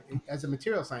any kind as a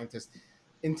material scientist.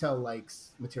 Intel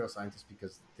likes material scientists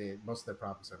because most of their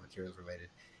problems are materials related.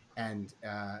 And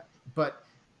but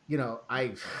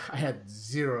I had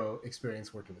zero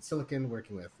experience working with silicon,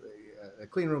 working with a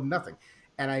clean room, nothing.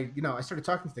 And I started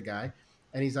talking to the guy,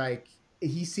 and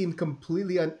he seemed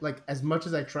completely like, as much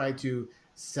as I tried to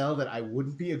sell that I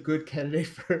wouldn't be a good candidate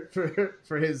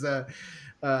for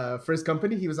his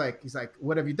company, he's like,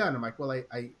 what have you done? I'm like, well,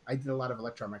 I did a lot of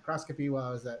electron microscopy while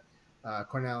I was at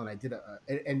Cornell, and I did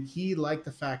and he liked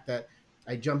the fact that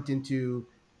I jumped into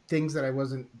things that I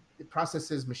wasn't,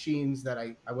 processes, machines that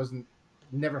I wasn't,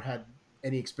 never had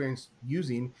any experience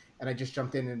using, and I just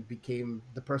jumped in and became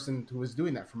the person who was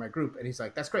doing that for my group. And he's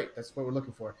like, that's great, that's what we're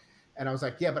looking for. And I was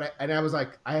like, yeah, but I was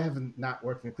like, I haven't not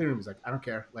worked in a clean room. He's like, I don't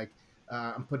care. Like,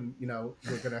 I'm putting,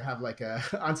 we're going to have like a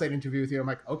on-site interview with you. I'm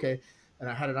like, okay. And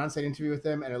I had an on-site interview with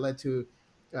them, and it led to,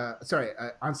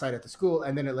 on-site at the school.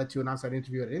 And then it led to an on-site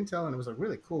interview at Intel. And it was like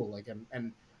really cool. Like,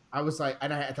 and I was like,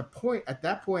 and at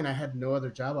that point, I had no other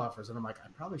job offers. And I'm like, I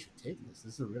probably should take this.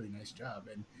 This is a really nice job.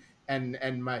 And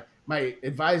my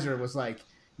advisor was like,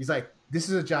 he's like, this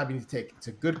is a job you need to take. It's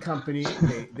a good company.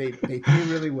 They pay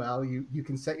really well. You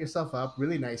can set yourself up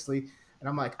really nicely. And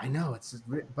I'm like, I know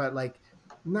but like,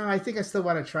 no, I think I still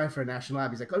want to try for a national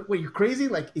lab. He's like, oh, wait, you're crazy?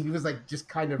 Like, he was like, just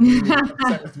kind of really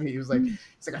upset with me. He was like,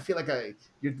 I feel like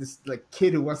you're this like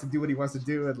kid who wants to do what he wants to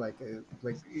do. And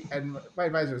and my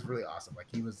advisor was really awesome. Like,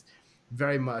 he was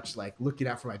very much like looking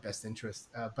out for my best interest.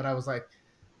 But I was like,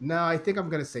 no, I think I'm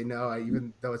going to say no.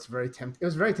 Even though it's very tempting. It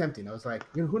was very tempting. I was like,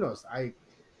 who knows?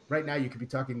 Right now you could be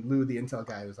talking Lou, the Intel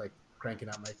guy, who's like cranking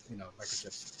out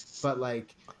microchips. But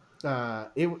like,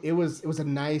 it was a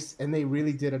nice, and they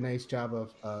really did a nice job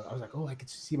of. I was like, oh, I could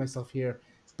see myself here.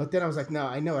 But then I was like, no,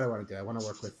 I know what I want to do. I want to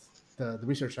work with the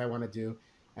research I want to do,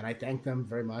 and I thanked them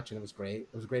very much, and it was great.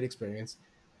 It was a great experience.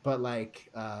 But like,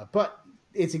 but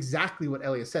it's exactly what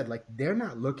Elliot said. Like, they're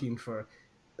not looking for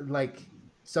like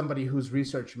somebody whose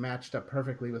research matched up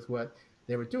perfectly with what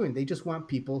they were doing. They just want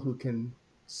people who can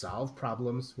solve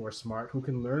problems, who are smart, who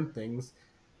can learn things.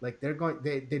 Like,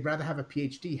 they'd rather have a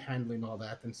PhD handling all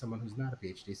that than someone who's not a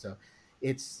PhD. So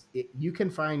you can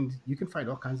find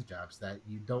all kinds of jobs that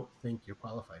you don't think you're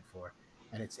qualified for,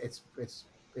 and it's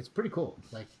pretty cool.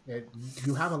 Like,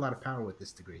 you have a lot of power with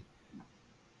this degree.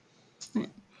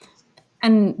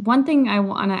 And one thing I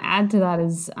want to add to that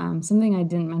is something I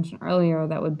didn't mention earlier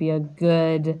that would be a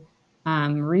good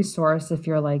resource if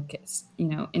you're like,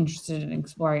 interested in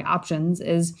exploring options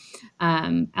is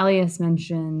Elias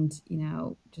mentioned,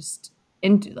 just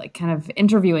kind of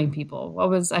interviewing people.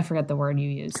 I forget the word you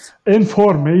used.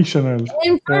 Informational.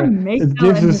 It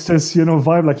gives us this,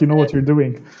 vibe, like, what you're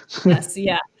doing. Yes.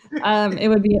 Yeah. It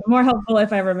would be more helpful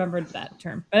if I remembered that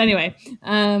term. But anyway,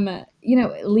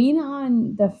 lean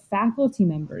on the faculty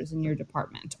members in your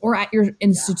department or at your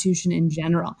institution in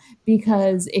general,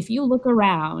 because if you look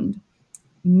around,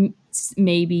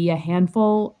 maybe a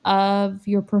handful of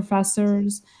your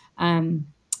professors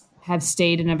have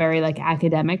stayed in a very like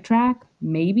academic track,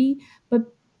 maybe, but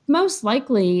most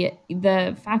likely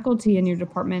the faculty in your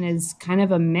department is kind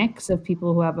of a mix of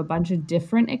people who have a bunch of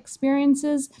different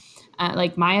experiences.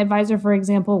 Like my advisor, for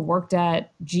example, worked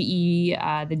at GE,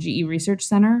 the GE Research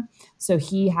Center. So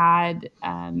he had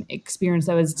experience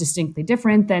that was distinctly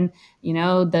different than,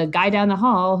 the guy down the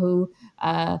hall who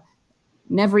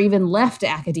never even left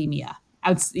academia,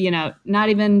 not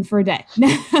even for a day.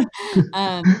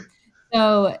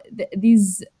 So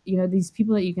these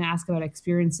people that you can ask about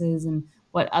experiences and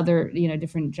what other,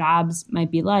 different jobs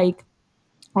might be like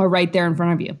are right there in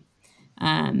front of you.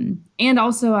 And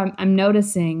also I'm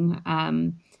noticing,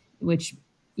 which,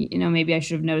 maybe I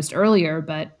should have noticed earlier,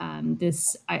 but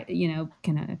this, kind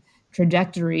of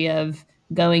trajectory of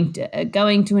going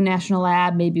to a national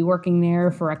lab, maybe working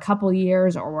there for a couple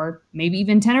years or maybe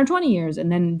even 10 or 20 years,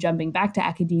 and then jumping back to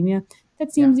academia.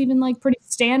 That seems even like pretty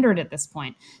standard at this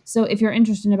point. So if you're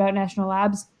interested about national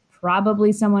labs,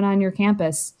 probably someone on your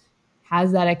campus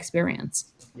has that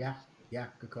experience. Yeah,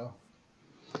 good call.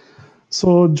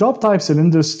 So job types in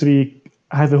industry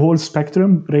have a whole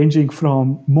spectrum ranging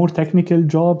from more technical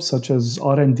jobs such as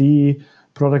R&D,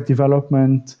 product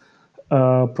development,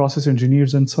 process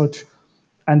engineers and such.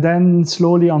 And then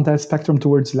slowly on that spectrum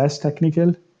towards less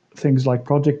technical, things like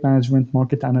project management,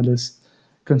 market analyst,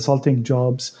 consulting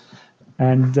jobs.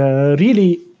 And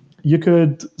really, you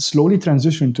could slowly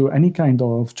transition to any kind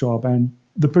of job. And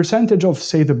the percentage of,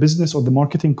 say, the business or the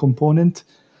marketing component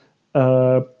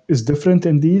is different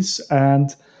in these.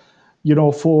 And,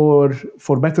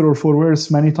 for better or for worse,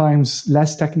 many times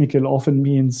less technical often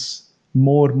means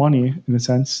more money, in a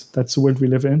sense. That's the world we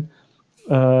live in.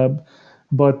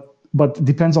 But it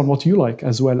depends on what you like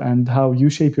as well and how you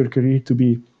shape your career to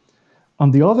be.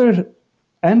 On the other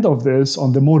end of this,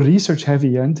 on the more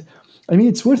research-heavy end,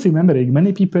 it's worth remembering,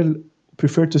 many people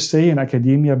prefer to stay in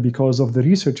academia because of the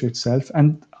research itself.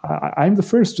 And I'm the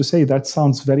first to say that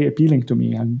sounds very appealing to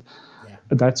me. And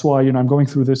that's why, I'm going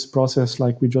through this process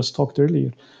like we just talked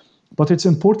earlier. But it's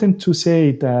important to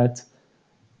say that,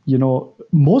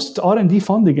 most R&D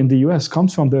funding in the US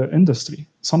comes from the industry,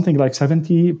 something like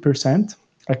 70%,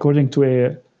 according to a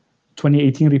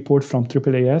 2018 report from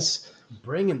AAAS.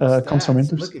 Bringing the comes from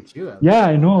industry. Look at you. Yeah,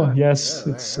 I know. Yes,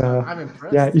 it's. I'm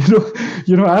impressed. Yeah,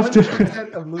 after.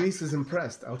 100% of Luis is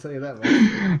impressed. I'll tell you that.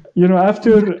 Man.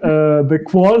 After the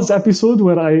quals episode,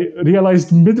 where I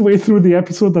realized midway through the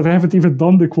episode that I haven't even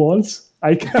done the quals,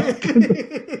 I can't,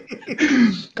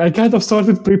 I kind of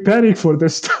started preparing for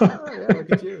this stuff. Oh yeah,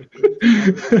 look at you.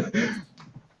 Nice.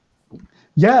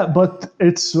 Yeah, but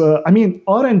it's, I mean,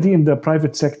 R&D in the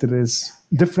private sector is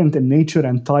different in nature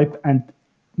and type and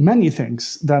many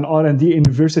things than R&D in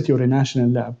university or a national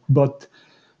lab, but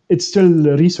it's still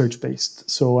research based.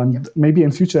 So, and maybe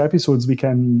in future episodes, we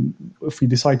can, if we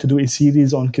decide to do a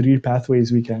series on career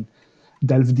pathways, we can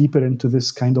delve deeper into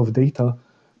this kind of data.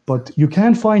 But you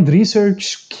can find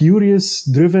research, curious,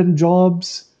 driven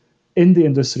jobs in the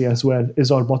industry as well,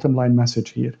 is our bottom line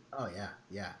message here. Oh yeah,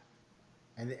 yeah,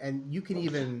 and you can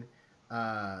even,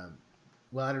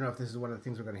 well, I don't know if this is one of the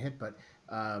things we're going to hit, but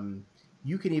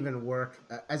you can even work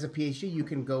as a PhD. You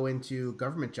can go into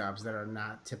government jobs that are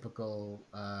not typical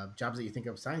jobs that you think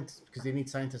of scientists, because they need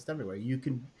scientists everywhere. You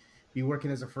can be working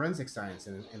as a forensic science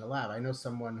in a lab. I know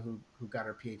someone who got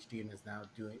her PhD and is now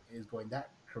going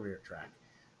that career track.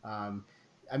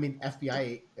 I mean,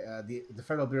 FBI, the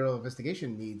Federal Bureau of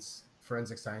Investigation needs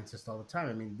forensic scientists all the time.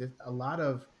 I mean, a lot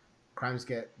of crimes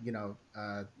get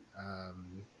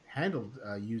handled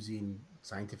using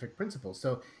scientific principles.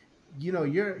 So, your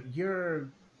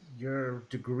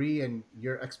degree and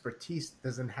your expertise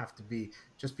doesn't have to be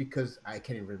just because I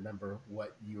can't even remember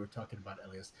what you were talking about,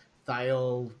 Elias.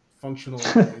 Thiol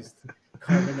functionalized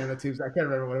carbon nanotubes. I can't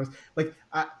remember what it was. Like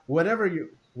whatever you're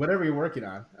working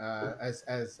on,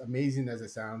 as amazing as it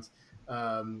sounds,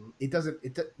 it doesn't.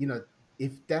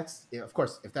 If that's, of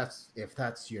course, if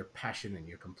that's your passion and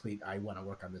you're complete, I want to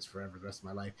work on this forever, the rest of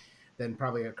my life, then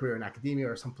probably a career in academia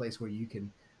or some place where you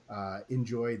can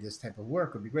enjoy this type of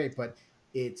work would be great. But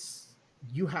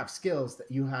you have skills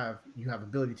that you have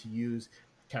ability to use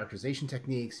characterization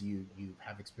techniques. You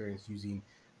have experience using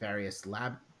various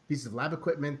pieces of lab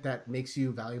equipment that makes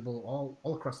you valuable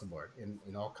all across the board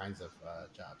in all kinds of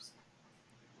jobs.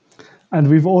 And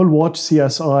we've all watched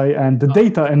CSI, and the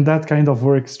data in that kind of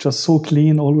work is just so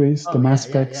clean always. The mass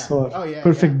specs are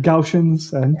perfect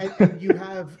Gaussians. And you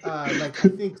have, like, I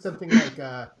think something like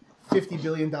 $50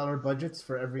 billion budgets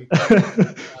for every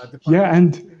department. Yeah,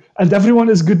 and everyone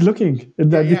is good looking in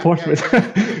that department.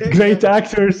 Great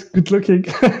actors, good looking.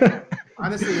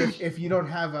 Honestly, if you don't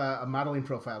have a modeling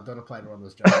profile, don't apply to one of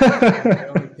those jobs.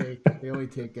 They only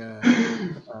take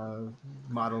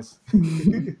models.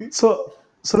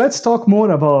 So let's talk more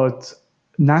about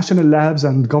national labs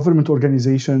and government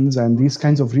organizations and these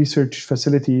kinds of research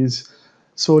facilities.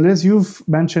 So Liz, you've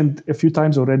mentioned a few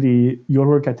times already your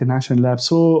work at the national lab.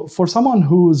 So for someone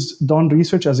who's done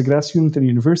research as a grad student in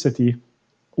university,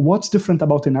 what's different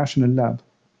about a national lab?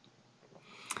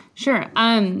 Sure.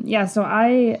 So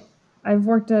I've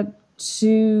worked at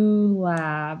two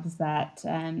labs that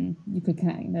you could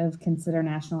kind of consider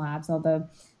national labs, although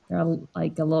they're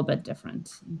like a little bit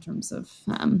different in terms of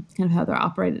kind of how they're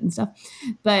operated and stuff.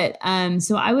 But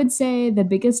so I would say the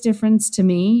biggest difference to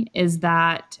me is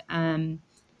that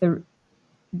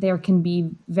there can be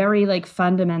very like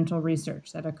fundamental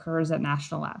research that occurs at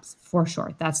national labs, for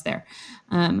sure. That's there.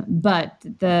 But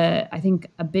I think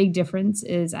a big difference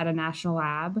is at a national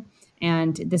lab,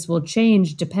 and this will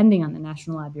change depending on the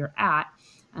national lab you're at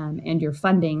and your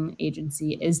funding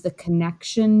agency, is the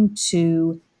connection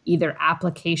to either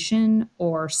application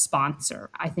or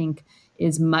sponsor, I think,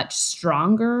 is much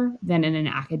stronger than in an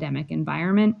academic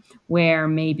environment where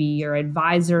maybe your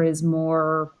advisor is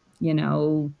more,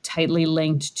 tightly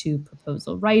linked to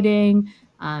proposal writing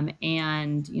and,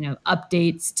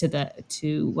 updates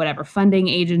to whatever funding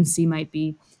agency might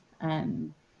be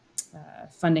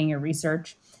funding your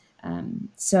research.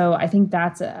 So I think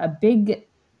that's a big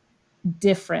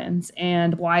difference.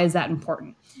 And why is that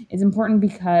important? It's important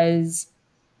because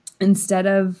instead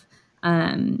of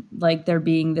like there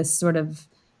being this sort of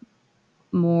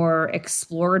more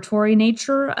exploratory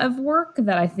nature of work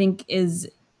that I think is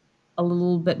a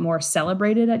little bit more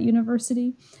celebrated at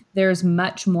university, there's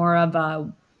much more of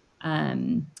a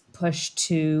push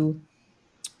to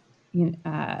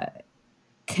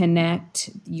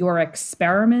connect your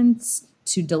experiments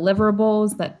to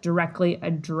deliverables that directly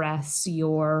address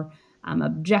your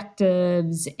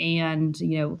objectives and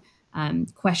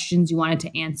questions you wanted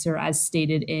to answer as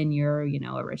stated in your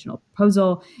original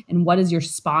proposal, and what is your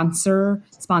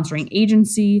sponsoring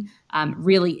agency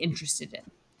really interested in.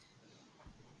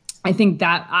 I think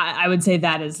that I would say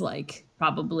that is like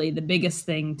probably the biggest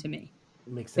thing to me.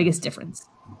 Makes sense. Biggest difference.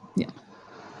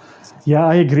 Yeah,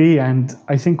 I agree. And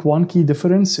I think one key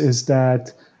difference is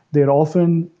that they're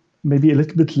often maybe a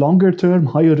little bit longer term,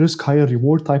 higher risk, higher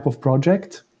reward type of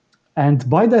project. And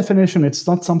by definition, it's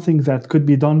not something that could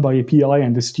be done by a PI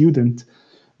and a student,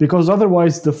 because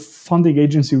otherwise the funding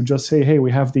agency would just say, hey,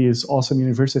 we have these awesome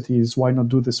universities, why not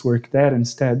do this work there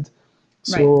instead?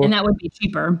 Right. So And that would be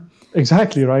cheaper.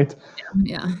 exactly right.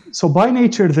 Yeah. So by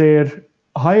nature, they're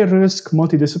high risk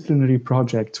multidisciplinary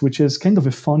projects, which is kind of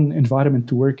a fun environment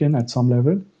to work in at some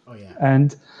level. Oh yeah.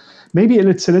 And maybe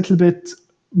it's a little bit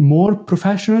more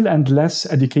professional and less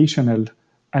educational.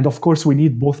 And of course, we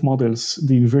need both models,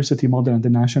 the university model and the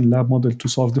national lab model, to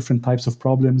solve different types of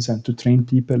problems and to train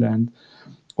people and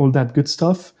all that good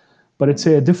stuff. But it's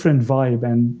a different vibe.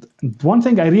 And one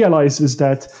thing I realize is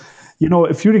that,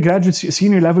 if you're a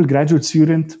senior level graduate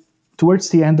student, towards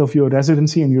the end of your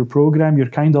residency and your program, you're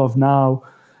kind of now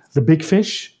the big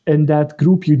fish in that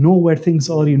group. You know where things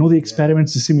are, you know the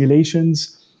experiments, the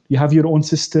simulations, you have your own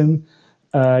system,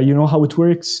 you know how it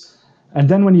works. And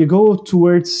then when you go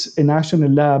towards a national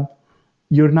lab,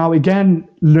 you're now again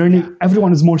learning. Yeah.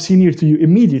 Everyone is more senior to you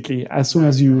immediately as soon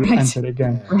as you Right. enter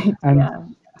again. Right. And Yeah.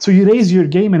 so you raise your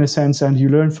game in a sense and you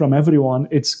learn from everyone.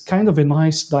 It's kind of a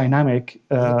nice dynamic.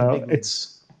 You hit the big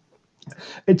leagues.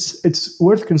 It's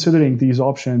worth considering these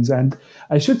options. And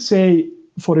I should say,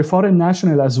 for a foreign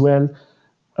national as well,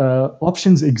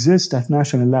 options exist at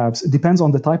national labs. It depends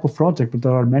on the type of project, but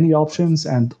there are many options,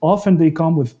 and often they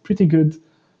come with pretty good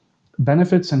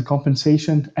benefits and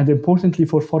compensation. And importantly,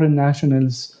 for foreign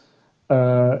nationals,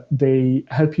 they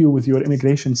help you with your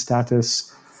immigration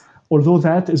status. Although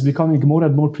that is becoming more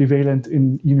and more prevalent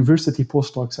in university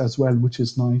postdocs as well, which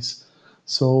is nice.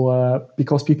 So,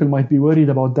 because people might be worried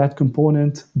about that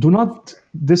component, do not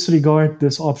disregard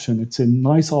this option. It's a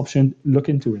nice option. Look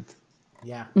into it.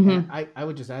 Yeah, and I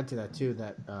would just add to that too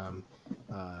that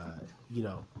you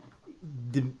know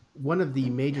the one of the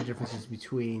major differences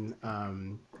between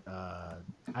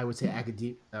I would say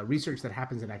research that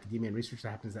happens in academia and research that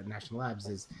happens at national labs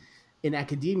is in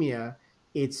academia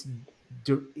it's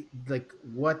like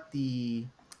what the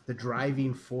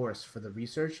driving force for the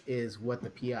research is what the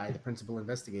PI, the principal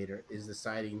investigator, is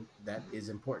deciding that is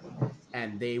important,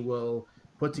 and they will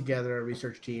put together a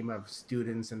research team of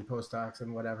students and postdocs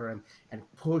and whatever, and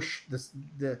push this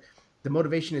the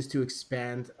motivation is to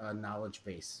expand a knowledge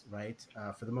base, right?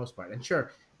 For the most part, and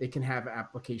sure, they can have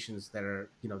applications that are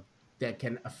that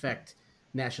can affect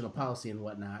national policy and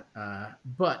whatnot.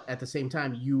 But at the same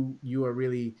time, you are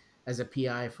really, as a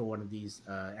PI for one of these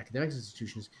academic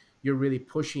institutions, you're really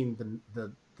pushing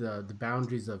the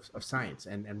boundaries of science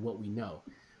and what we know.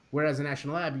 Whereas a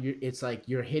national lab, it's like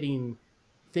you're hitting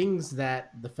things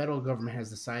that the federal government has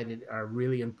decided are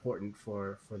really important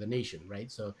for the nation,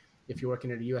 right? So if you're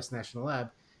working at a U.S. national lab,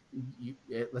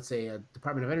 let's say a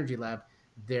Department of Energy lab,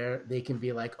 they can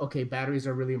be like, okay, batteries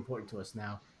are really important to us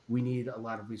now. We need a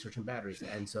lot of research in batteries,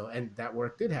 and that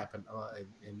work did happen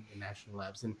in national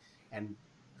labs, and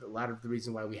a lot of the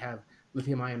reason why we have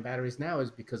lithium-ion batteries now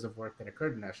is because of work that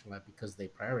occurred in national lab because they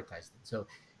prioritized it. So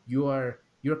you're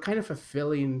kind of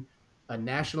fulfilling a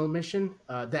national mission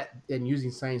and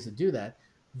using science to do that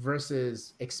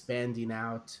versus expanding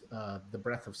out the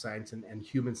breadth of science and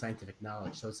human scientific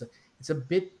knowledge. So it's a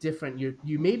bit different.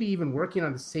 You may be even working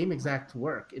on the same exact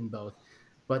work in both,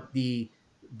 but the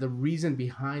reason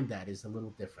behind that is a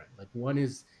little different. Like one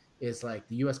is like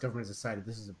the U.S. government has decided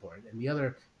this is important, and the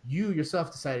other, you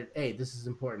yourself decided, hey, this is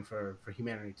important for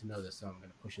humanity to know this, so I'm going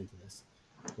to push into this.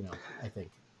 I think.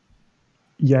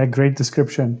 Yeah, great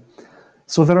description.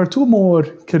 So there are two more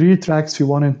career tracks we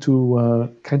wanted to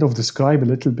kind of describe a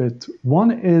little bit. One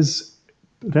is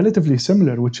relatively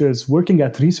similar, which is working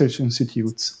at research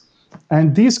institutes.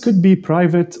 And these could be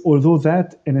private, although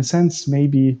that, in a sense,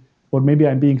 maybe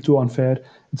I'm being too unfair.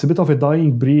 It's a bit of a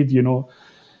dying breed.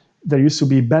 There used to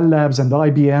be Bell Labs and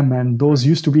IBM, and those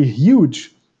used to be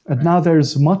huge. And now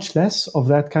there's much less of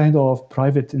that kind of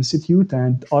private institute,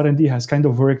 and R&D has kind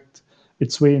of worked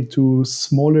its way into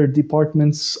smaller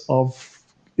departments of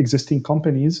existing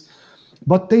companies,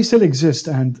 but they still exist.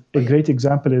 And a great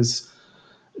example is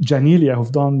Janelia,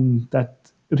 who've done that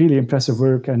really impressive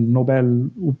work and Nobel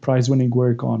Prize-winning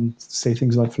work on, say,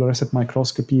 things like fluorescent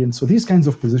microscopy. And so these kinds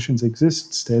of positions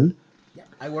exist still. Yeah,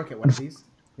 I work at one of these.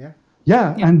 Yeah.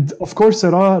 Yeah, and of course,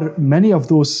 there are many of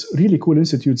those really cool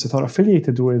institutes that are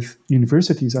affiliated with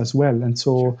universities as well. And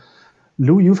so,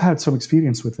 Lou, you've had some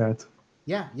experience with that.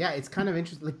 Yeah, it's kind of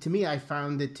interesting. Like, to me, I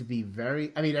found it to be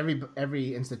very. I mean,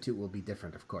 every institute will be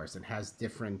different, of course, and has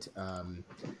different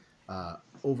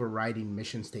overriding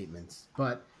mission statements.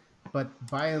 But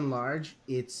by and large,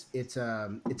 it's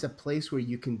a place where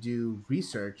you can do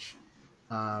research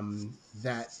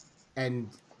that and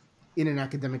in an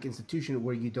academic institution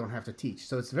where you don't have to teach.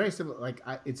 So it's very similar. Like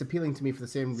it's appealing to me for the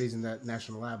same reason that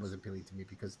National Lab was appealing to me,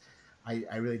 because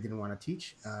I really didn't want to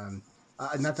teach.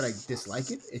 Not that I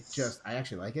dislike it. I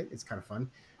actually like it. It's kind of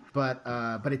fun. but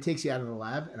it takes you out of the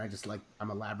lab, and I'm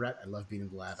a lab rat. I love being in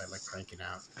the lab. I like cranking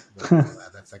out work in the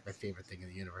lab. That's like my favorite thing in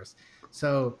the universe.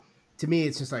 So to me,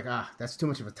 it's just like that's too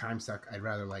much of a time suck. I'd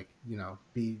rather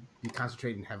be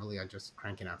concentrating heavily on just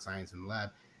cranking out science in the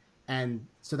lab, and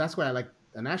so that's why I like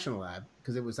a national lab,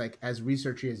 because it was like as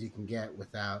researchy as you can get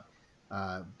without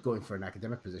going for an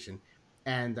academic position.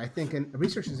 And I think a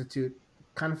research institute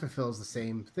kind of fulfills the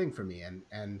same thing for me,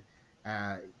 and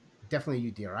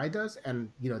definitely UDRI does. And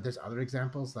there's other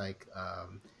examples like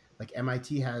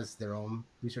MIT has their own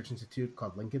research institute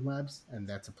called Lincoln Labs, and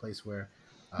that's a place where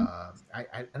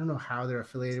I don't know how they're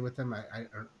affiliated with them.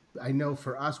 I know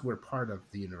for us we're part of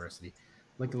the university.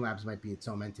 Lincoln Labs might be its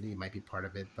own entity, might be part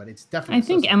of it, but it's definitely. I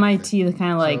think MIT is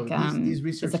kind of like these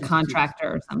research is a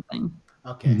contractor or something.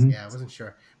 Okay, yeah, I wasn't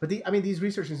sure, but these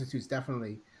research institutes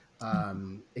definitely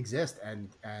exist, and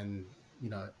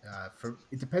for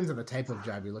it depends on the type of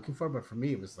job you're looking for. But for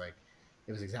me, it was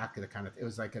exactly it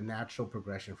was like a natural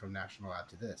progression from national lab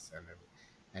to this,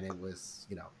 and it was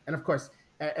and of course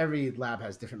every lab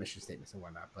has different mission statements and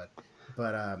whatnot, but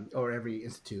or every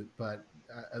institute, but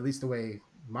at least the way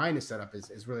mine is set up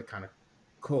is really kind of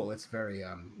cool. It's very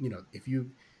if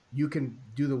you can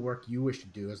do the work you wish to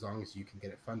do as long as you can get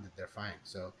it funded, they're fine.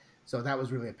 So that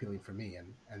was really appealing for me,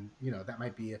 and that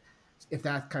might be if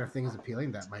that kind of thing is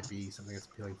appealing, that might be something that's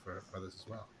appealing for others as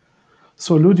well.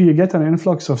 So Lou, do you get an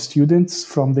influx of students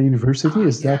from the university?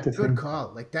 Is that the good thing?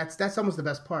 call? Like that's almost the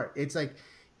best part. It's like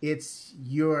you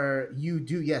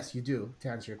do, to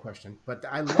answer your question, but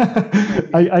I love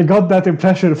I got that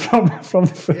impression from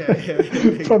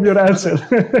from your answer.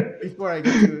 Before I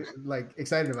get too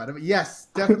excited about it, but yes,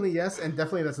 definitely yes, and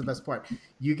definitely that's the best part.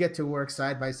 You get to work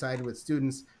side by side with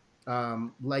students,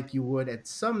 like you would at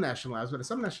some national labs, but at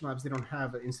some national labs they don't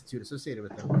have an institute associated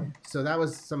with them. So that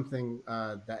was something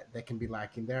that can be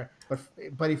lacking there.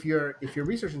 But if your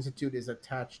research institute is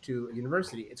attached to a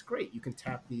university, it's great. You can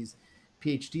tap these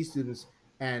PhD students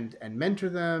and mentor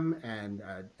them,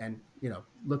 and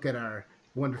look at our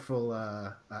wonderful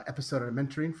episode on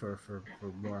mentoring for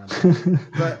more on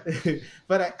that.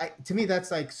 but to me that's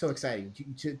so exciting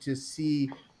to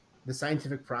see the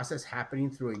scientific process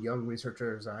happening through a young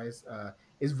researcher's eyes.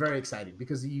 Is very exciting,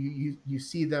 because you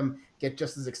see them get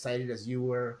just as excited as you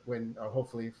were when, or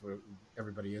hopefully for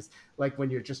everybody is, like when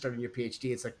you're just starting your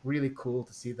PhD. It's really cool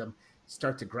to see them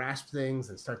start to grasp things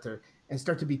and start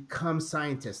to become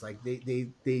scientists. Like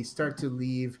they start to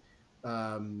leave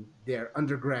their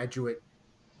undergraduate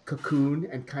cocoon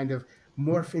and kind of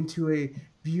morph into a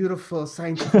beautiful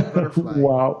scientific butterfly.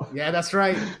 Wow. Yeah, that's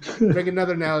right. Bring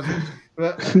another analogy.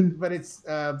 But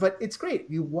it's great.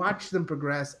 You watch them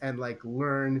progress and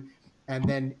learn,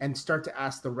 and start to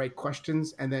ask the right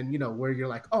questions, and then where you're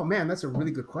like, oh man, that's a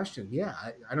really good question. Yeah,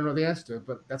 I don't know the answer to it,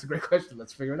 but that's a great question.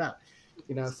 Let's figure it out.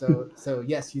 So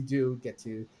yes, you do get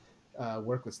to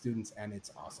work with students, and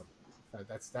it's awesome.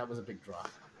 That was a big draw.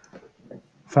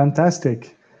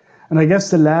 Fantastic. And I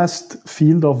guess the last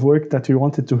field of work that we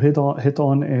wanted to hit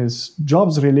on is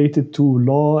jobs related to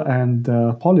law and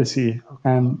policy.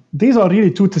 And these are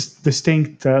really two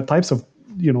distinct types of,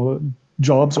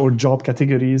 jobs or job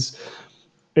categories.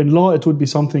 In law, it would be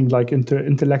something like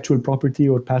intellectual property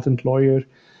or patent lawyer.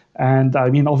 And I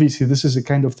mean, obviously, this is a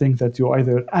kind of thing that you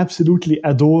either absolutely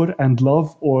adore and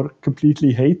love or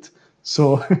completely hate.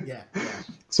 So yeah.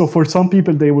 So for some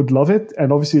people, they would love it,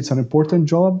 and obviously it's an important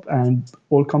job, and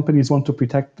all companies want to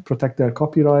protect their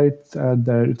copyright and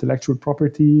their intellectual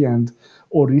property, and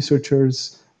all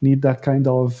researchers need that kind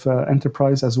of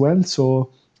enterprise as well.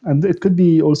 So, and it could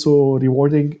be also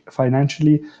rewarding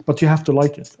financially, but you have to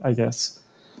like it, I guess.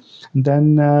 And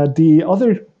then the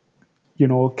other,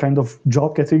 kind of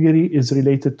job category is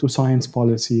related to science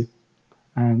policy,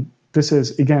 and this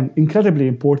is again incredibly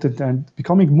important and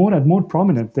becoming more and more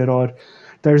prominent.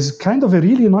 There's kind of a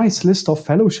really nice list of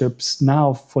fellowships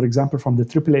now, for example, from the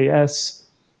AAAS,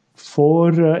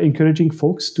 for encouraging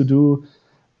folks to do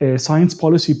a science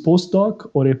policy postdoc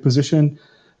or a position.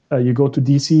 You go to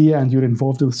DC and you're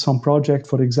involved with some project,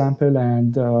 for example,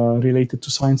 and related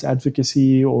to science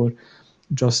advocacy or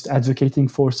just advocating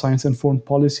for science-informed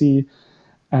policy.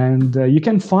 And you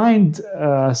can find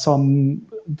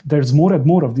there's more and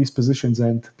more of these positions,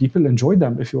 and people enjoy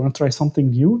them. If you want to try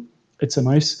something new, it's a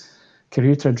nice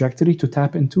career trajectory to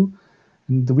tap into.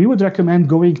 And we would recommend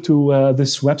going to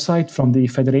this website from the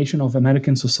Federation of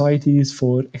American Societies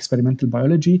for Experimental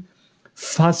Biology,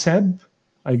 FASEB,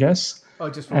 I guess. Oh,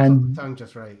 it just rolls off the tongue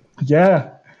just right. Yeah,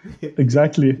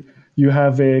 exactly. You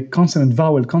have a consonant,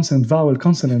 vowel, consonant, vowel,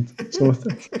 consonant. So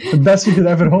the best you could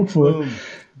ever hope for. Boom.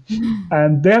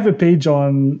 And they have a page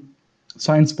on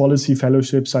science policy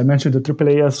fellowships. I mentioned the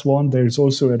AAAS one. There's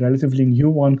also a relatively new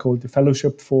one called the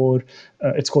Fellowship for,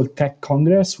 it's called Tech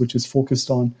Congress, which is focused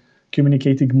on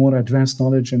communicating more advanced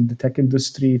knowledge in the tech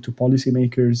industry to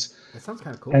policymakers. That sounds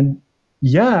kind of cool. And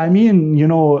yeah, I mean,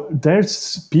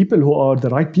 there's people who are the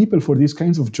right people for these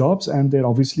kinds of jobs, and they're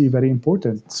obviously very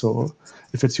important. So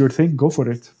if it's your thing, go for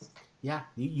it. Yeah,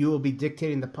 you will be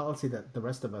dictating the policy that the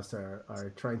rest of us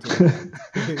are trying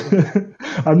to.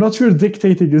 I'm not sure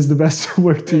dictating is the best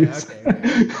word to use.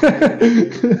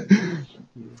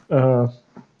 Okay.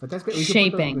 But that's great.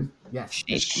 Shaping. Yes.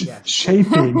 Yes.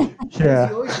 Shaping. Yeah.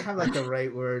 You always have like the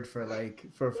right word for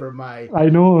for my I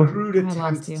know. crude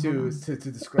attempt to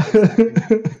describe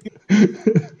something.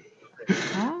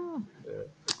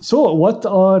 So what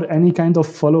are any kind of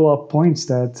follow-up points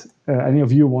that any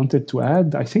of you wanted to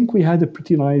add? I think we had a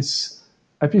pretty nice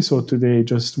episode today,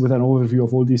 just with an overview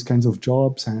of all these kinds of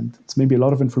jobs, and it's maybe a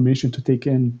lot of information to take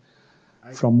in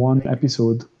from one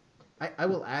episode. I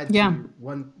will add to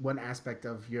one aspect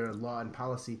of your law and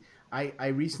policy. I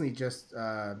recently just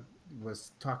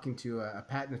was talking to a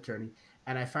patent attorney,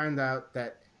 and I found out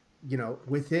that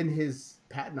within his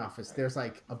patent office there's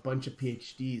like a bunch of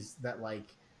PhDs that like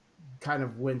kind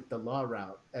of went the law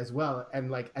route as well. And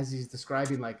like as he's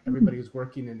describing like everybody who's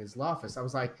working in his law office, I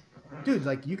was like, dude,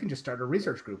 like you can just start a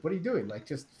research group. What are you doing? Like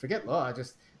just forget law,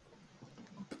 just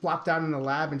plop down in the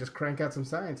lab and just crank out some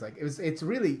science. Like it's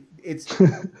amazing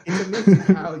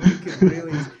how you can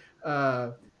really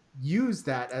use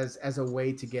that as a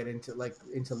way to get into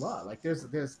law. Like there's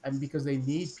and because they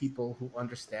need people who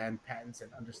understand patents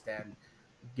and understand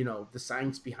the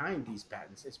science behind these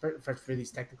patents. It's for these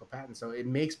technical patents, so it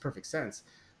makes perfect sense.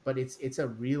 But it's a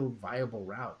real viable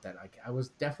route that I was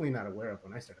definitely not aware of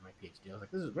when I started my PhD. I was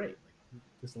like, this is great. Like,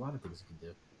 there's a lot of things you can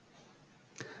do.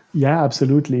 Yeah,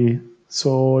 absolutely.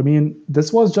 So, I mean,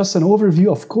 this was just an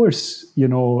overview. Of course, do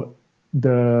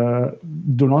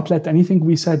not let anything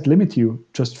we said limit you.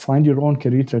 Just find your own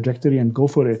career trajectory and go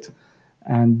for it.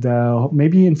 And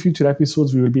maybe in future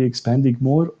episodes, we will be expanding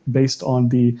more based on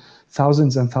the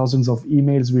thousands and thousands of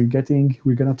emails we're getting.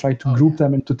 We're going to try to group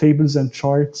them into tables and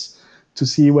charts to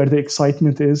see where the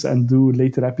excitement is and do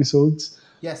later episodes.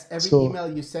 Yes, every email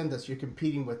you send us, you're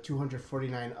competing with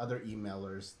 249 other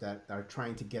emailers that are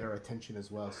trying to get our attention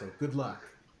as well. So good luck.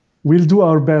 We'll do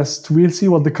our best. We'll see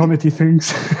what the committee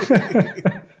thinks.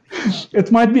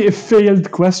 It might be a failed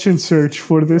question search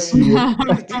for this year.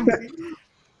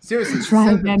 Seriously,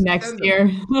 try again next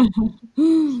year.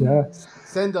 Yeah.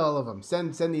 Send all of them.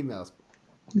 Send emails.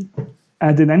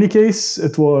 And in any case,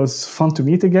 it was fun to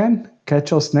meet again.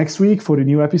 Catch us next week for a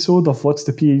new episode of What's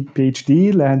the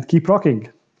PhD, and keep rocking.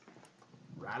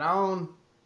 Right on.